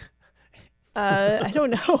 I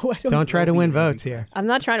don't know. Don't try to win votes here. I'm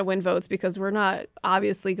not trying to win votes because we're not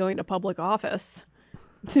obviously going to public office.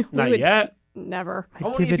 Not yet. Never.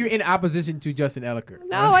 Only if you're in opposition to Justin Elliker.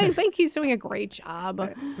 No, I think he's doing a great job.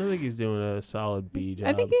 I think he's doing a solid B job.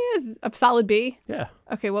 I think he is a solid B. Yeah.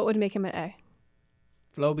 Okay, what would make him an A?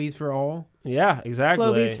 Flowbees for all. Yeah, exactly.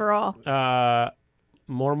 Flowbees for all.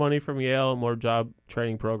 More money from Yale, more job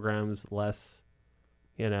training programs, less,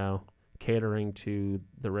 catering to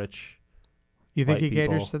the rich. You think he white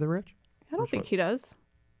caters people. to the rich? I don't think he does.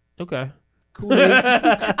 Okay. Cool.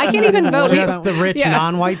 I can't even vote. Just the rich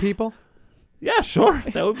non-white people? Yeah, sure.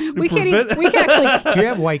 That would be. We can actually. Do you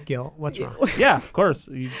have white guilt? What's wrong? Yeah, of course.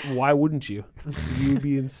 Why wouldn't you? You'd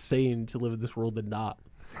be insane to live in this world and not.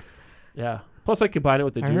 Yeah. Plus, I combine it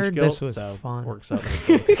with the Jewish heard guilt, this was so fun. It works out.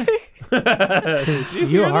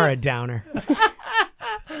 You are a downer.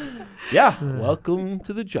 Yeah. Welcome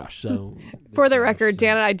to the Josh Zone. For the record,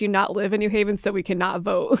 Dan and I do not live in New Haven, so we cannot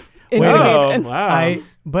vote in New Oh, Haven. wow.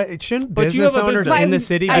 But shouldn't But you business have a owners business. in the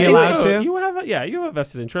city be I think allowed to? You have a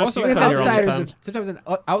vested interest. Also, You an come here all the time. sometimes an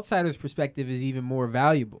outsider's perspective is even more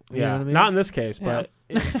valuable. You know Yeah, what I mean? not in this case, but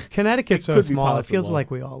Connecticut's so could be small. It feels possible.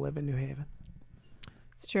 like we all live in New Haven.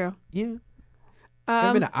 It's true. Yeah.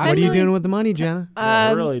 What are you doing with the money, Jenna?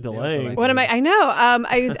 yeah, really delaying. What am I? I know.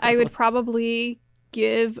 I would probably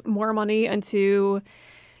give more money into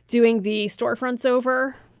doing the storefronts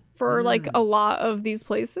over for like a lot of these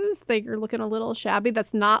places. They're looking a little shabby.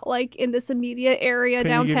 That's not like in this immediate area Can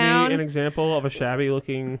downtown. you give me an example of a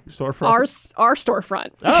shabby-looking storefront? Our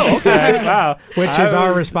storefront. Oh, okay. Wow. Which is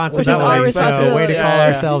our responsibility. responsibility. So way to call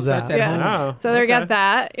Yeah. ourselves out. That's at home. Wow. So they get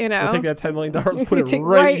that, We'll take that $10 million, put it Take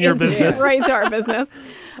right in your into- business. right into our business.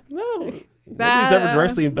 No. Nobody's That, ever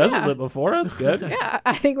directly embezzled yeah. it before. That's good. Yeah,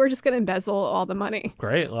 I think we're just gonna embezzle all the money.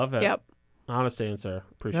 Great. Love it. Yep. Honest answer.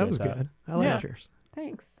 Appreciate That was that. good. I like yours.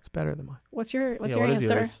 Thanks. It's better than mine. What's your What is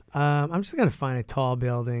answer? yours? I'm just gonna find a tall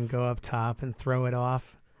building, go up top, and throw it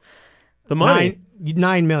off. The money.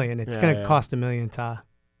 $9 million. It's Yeah, gonna cost $1 million to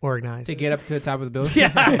organize. To get up to the top of the building.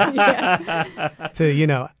 Yeah.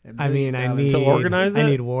 To I mean, I need to organize it. I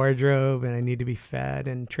need wardrobe, and I need to be fed,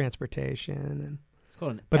 and transportation, but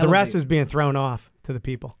the elevator. rest is being thrown off to the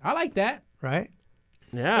people, I like that. right?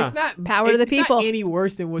 Yeah. It's not Power to the it's not people. any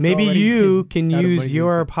worse than what's Maybe already you been can out of use money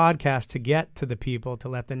your used. podcast to get to the people to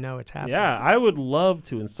let them know it's happening. Yeah, I would love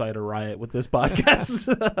to incite a riot with this podcast.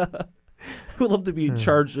 I would love to be in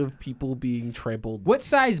charge of people being trampled. What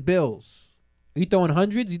size bills? Are you throwing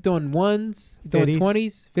hundreds? You throwing ones? You throwing 50s?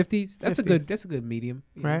 20s? 50s? That's a 50s. good. That's a good medium.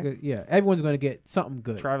 Yeah, Right. good. Yeah, everyone's gonna get something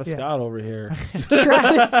good. Travis Yeah. Scott over here.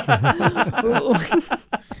 Travis. Ooh.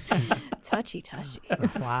 Touchy.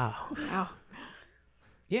 Wow. Wow.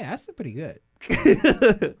 Yeah, that's pretty good.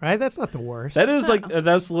 Right? That's not the worst. That is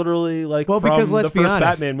that's literally like Well, from because let's the be first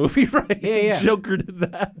honest. Batman movie, right? Yeah. Joker did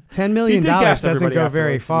that. $10 million He did gas doesn't everybody go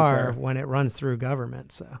very afterwards, to be far fair. when it runs through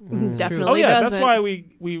government. So Definitely Oh yeah, doesn't. that's why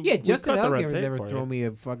we Yeah, Justin cut the red Elgamer's tape never for you. thrown me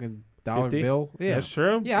a fucking dollar 50? bill. Yeah, That's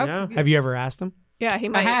true. Yeah, have you ever asked him? Yeah, he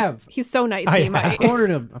might. have. He's so nice. I He have. might. I've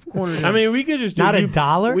cornered him. I mean, we could just do Not a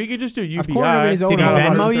dollar? We could just do UBI. I've cornered him in his own Did he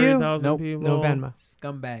house. Venmo you? Nope. People. No Venmo.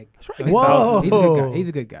 Scumbag. That's right. Whoa. He's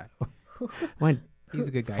a good guy. When He's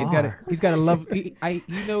a good guy. Far. He's got a love. He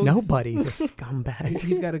knows. nobody's a scumbag.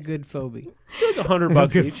 He's got a good Floby. Like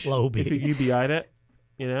 $100 Good each. Floby. If you UBI'd it,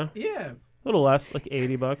 Yeah. a little less, like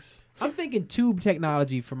 $80. I'm thinking tube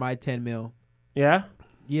technology for my 10 mil. Yeah.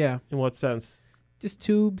 Yeah. In what sense? Just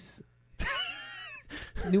tubes.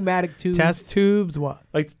 Pneumatic tubes. Test tubes, what?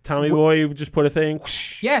 Like Tommy Boy, you just put a thing.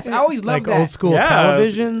 whoosh. Yes, I always Like loved that. old school Yeah,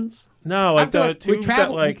 televisions? No, like the we tubes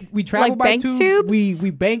travel. that like. we travel Like by bank tubes? We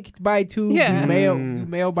banked by tube. Yeah. We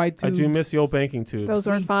mail by I tube. do miss the old banking tubes. Those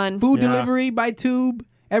are fun. Food Yeah. delivery by tube.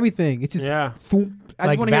 Everything. It's just. Yeah. Foom. I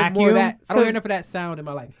Like just want to hear more of vacuum? that. I So- don't hear enough of that sound in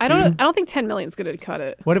my life. I don't think 10 million is gonna cut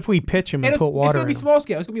it. What if we pitch them and It's put water gonna be in 'em? small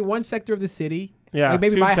scale. It's gonna be one sector of the city. Yeah. Like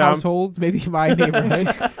maybe tube my town. household, maybe my neighborhood.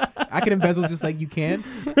 I can embezzle just like you can.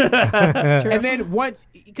 And then once,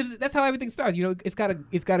 because that's how everything starts. You know, it's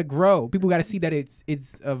gotta grow. People gotta see that it's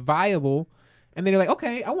viable, and then they're like,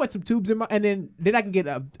 okay, I want some tubes in my, and then I can get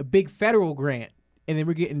a big federal grant, and then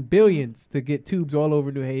we're getting billions to get tubes all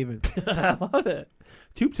over New Haven. I love it.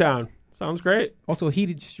 Tube town. Sounds great. Also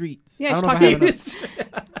heated streets. Yeah, I don't know talk if I to have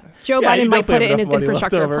enough. Joe Yeah, you Biden might definitely put it have in his enough money left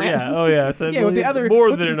infrastructure over. plan. Yeah. Oh yeah. It's Yeah, with the other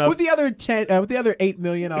more than enough. With the other 8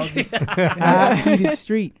 million, I'll just heated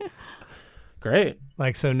streets. Great.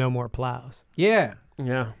 Like, so no more plows. Yeah,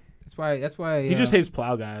 Yeah. that's why. He just hates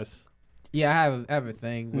plow guys. Yeah, I have a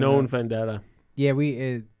thing. with, Known vendetta. Yeah,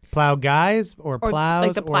 we. Plow guys or plows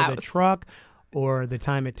like the or the plows. truck or the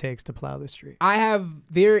time it takes to plow the street.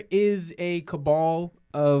 There is a cabal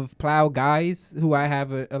of plow guys who I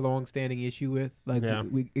have a long-standing issue with. Like Yeah.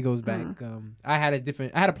 it goes back. I had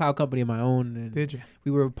a plow company of my own, and Did you?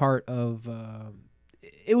 we were a part of.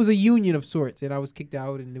 It was a union of sorts, and I was kicked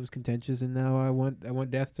out, and it was contentious. And now I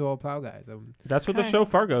want death to all plow guys. That's what the Okay. show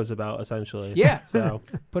Fargo's about, essentially. Yeah, So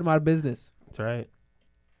put them out of business. that's right.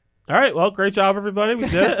 All right. Well, great job, everybody. We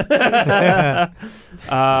did it.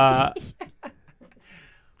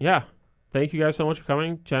 Yeah. Thank you guys so much for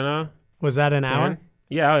coming, Jenna. Was that an hour? Dan.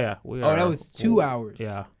 Yeah. Oh yeah. We Oh, that are- was 2 hours.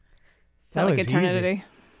 Yeah. Felt That like was eternity.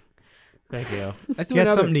 Thank you. Let's do Get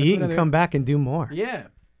another. something to let's do eat and another- come back and do more. Yeah,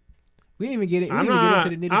 we didn't even get it. We I'm didn't even not.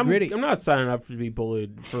 get into the nitty gritty. I'm not signing up to be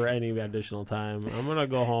bullied for any additional time. I'm gonna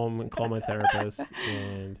go home and call my therapist,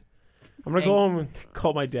 and I'm gonna go home and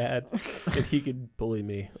call my dad, and he can bully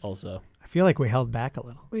me also. I feel like we held back a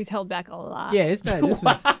little. We held back a lot. Yeah, it's not. This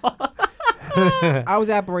was. I was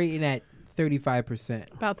operating at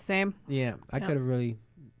 35%. About the same. Yeah, I Yeah. could have really.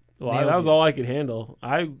 Well, Nailed that was it. all I could handle.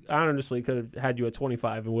 I honestly could have had you at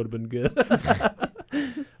 25 and would have been good. All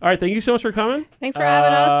right, thank you so much for coming. Thanks for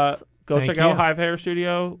having us. Go Thank check out you. Hive Hair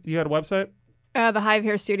Studio. You got a website?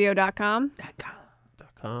 TheHiveHairStudio.com.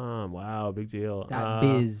 Wow, big deal.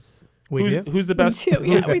 Biz. We do? Who's the best? We do.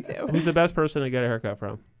 Yeah, we do. Who's the best person to get a haircut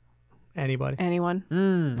from? Anybody?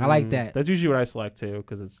 Anyone. I like that. That's usually what I select too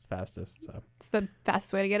because it's fastest. So It's the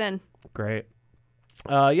fastest way to get in. great.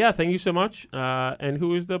 Yeah, thank you so much. And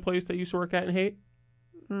who is the place that you used to work at and hate?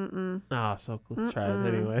 Ah, so let's try it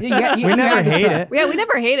anyway. Yeah, We never hate it. Yeah, we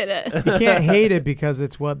never hated it. You can't hate it because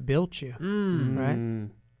it's what built you. Right? Mm.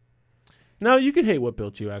 No, you can hate what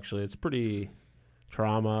built you. Actually, it's pretty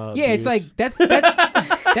trauma. Yeah, it's abuse. like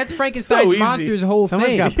that's Frankenstein's So easy. monster's whole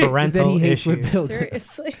Someone's thing. got is that parental he hates what issues. built him.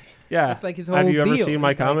 Seriously. Yeah. That's like his whole Have you ever deal. seen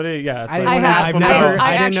my It's like- comedy? Yeah. It's I like have. I've never.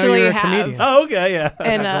 I I didn't know you were a actually have. comedian. Oh, okay. Yeah.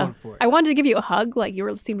 And Not going for it. I wanted to give you a hug. Like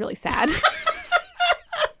you seemed really sad.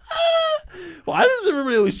 Why does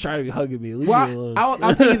everybody always try to be hugging me? Leave me alone. Well,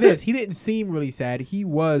 I'll tell you this. He didn't seem really sad. He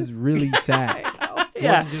was really sad. It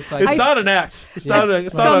Yeah. wasn't just like, It's not an act. It's Yeah. not a.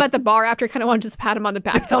 It's Saw not him a at the bar after, kind of wanted to just pat him on the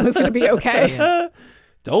back, tell him it's gonna be okay. Yeah.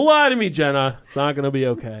 Don't lie to me, Jenna. It's not going to be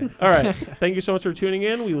okay. All right. Thank you so much for tuning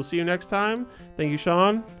in. We will see you next time. Thank you,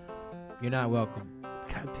 Shawn. You're not welcome.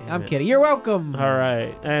 God damn I'm it. kidding. You're welcome. All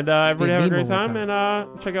right. And everybody have a mean great one more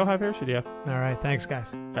time. And check out Hive Hair Studio. All right. Thanks,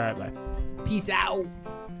 guys. All right. Bye. Peace out.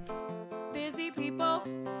 Busy people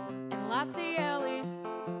and lots of yellies,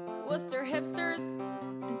 Worcester hipsters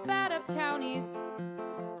and fat up townies.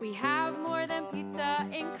 We have more than pizza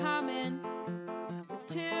in common, with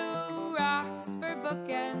 2 rocks for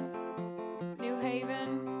bookends. New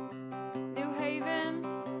Haven, New Haven,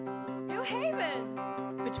 New Haven,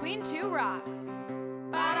 between 2 rocks.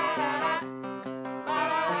 Ba-da-da-da,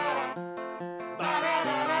 ba-da-da-da,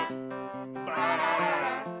 ba-da-da-da, ba-da-da-da,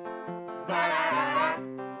 ba-da-da-da,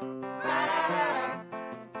 ba-da-da-da,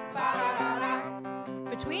 ba-da-da-da,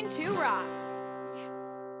 between 2 rocks.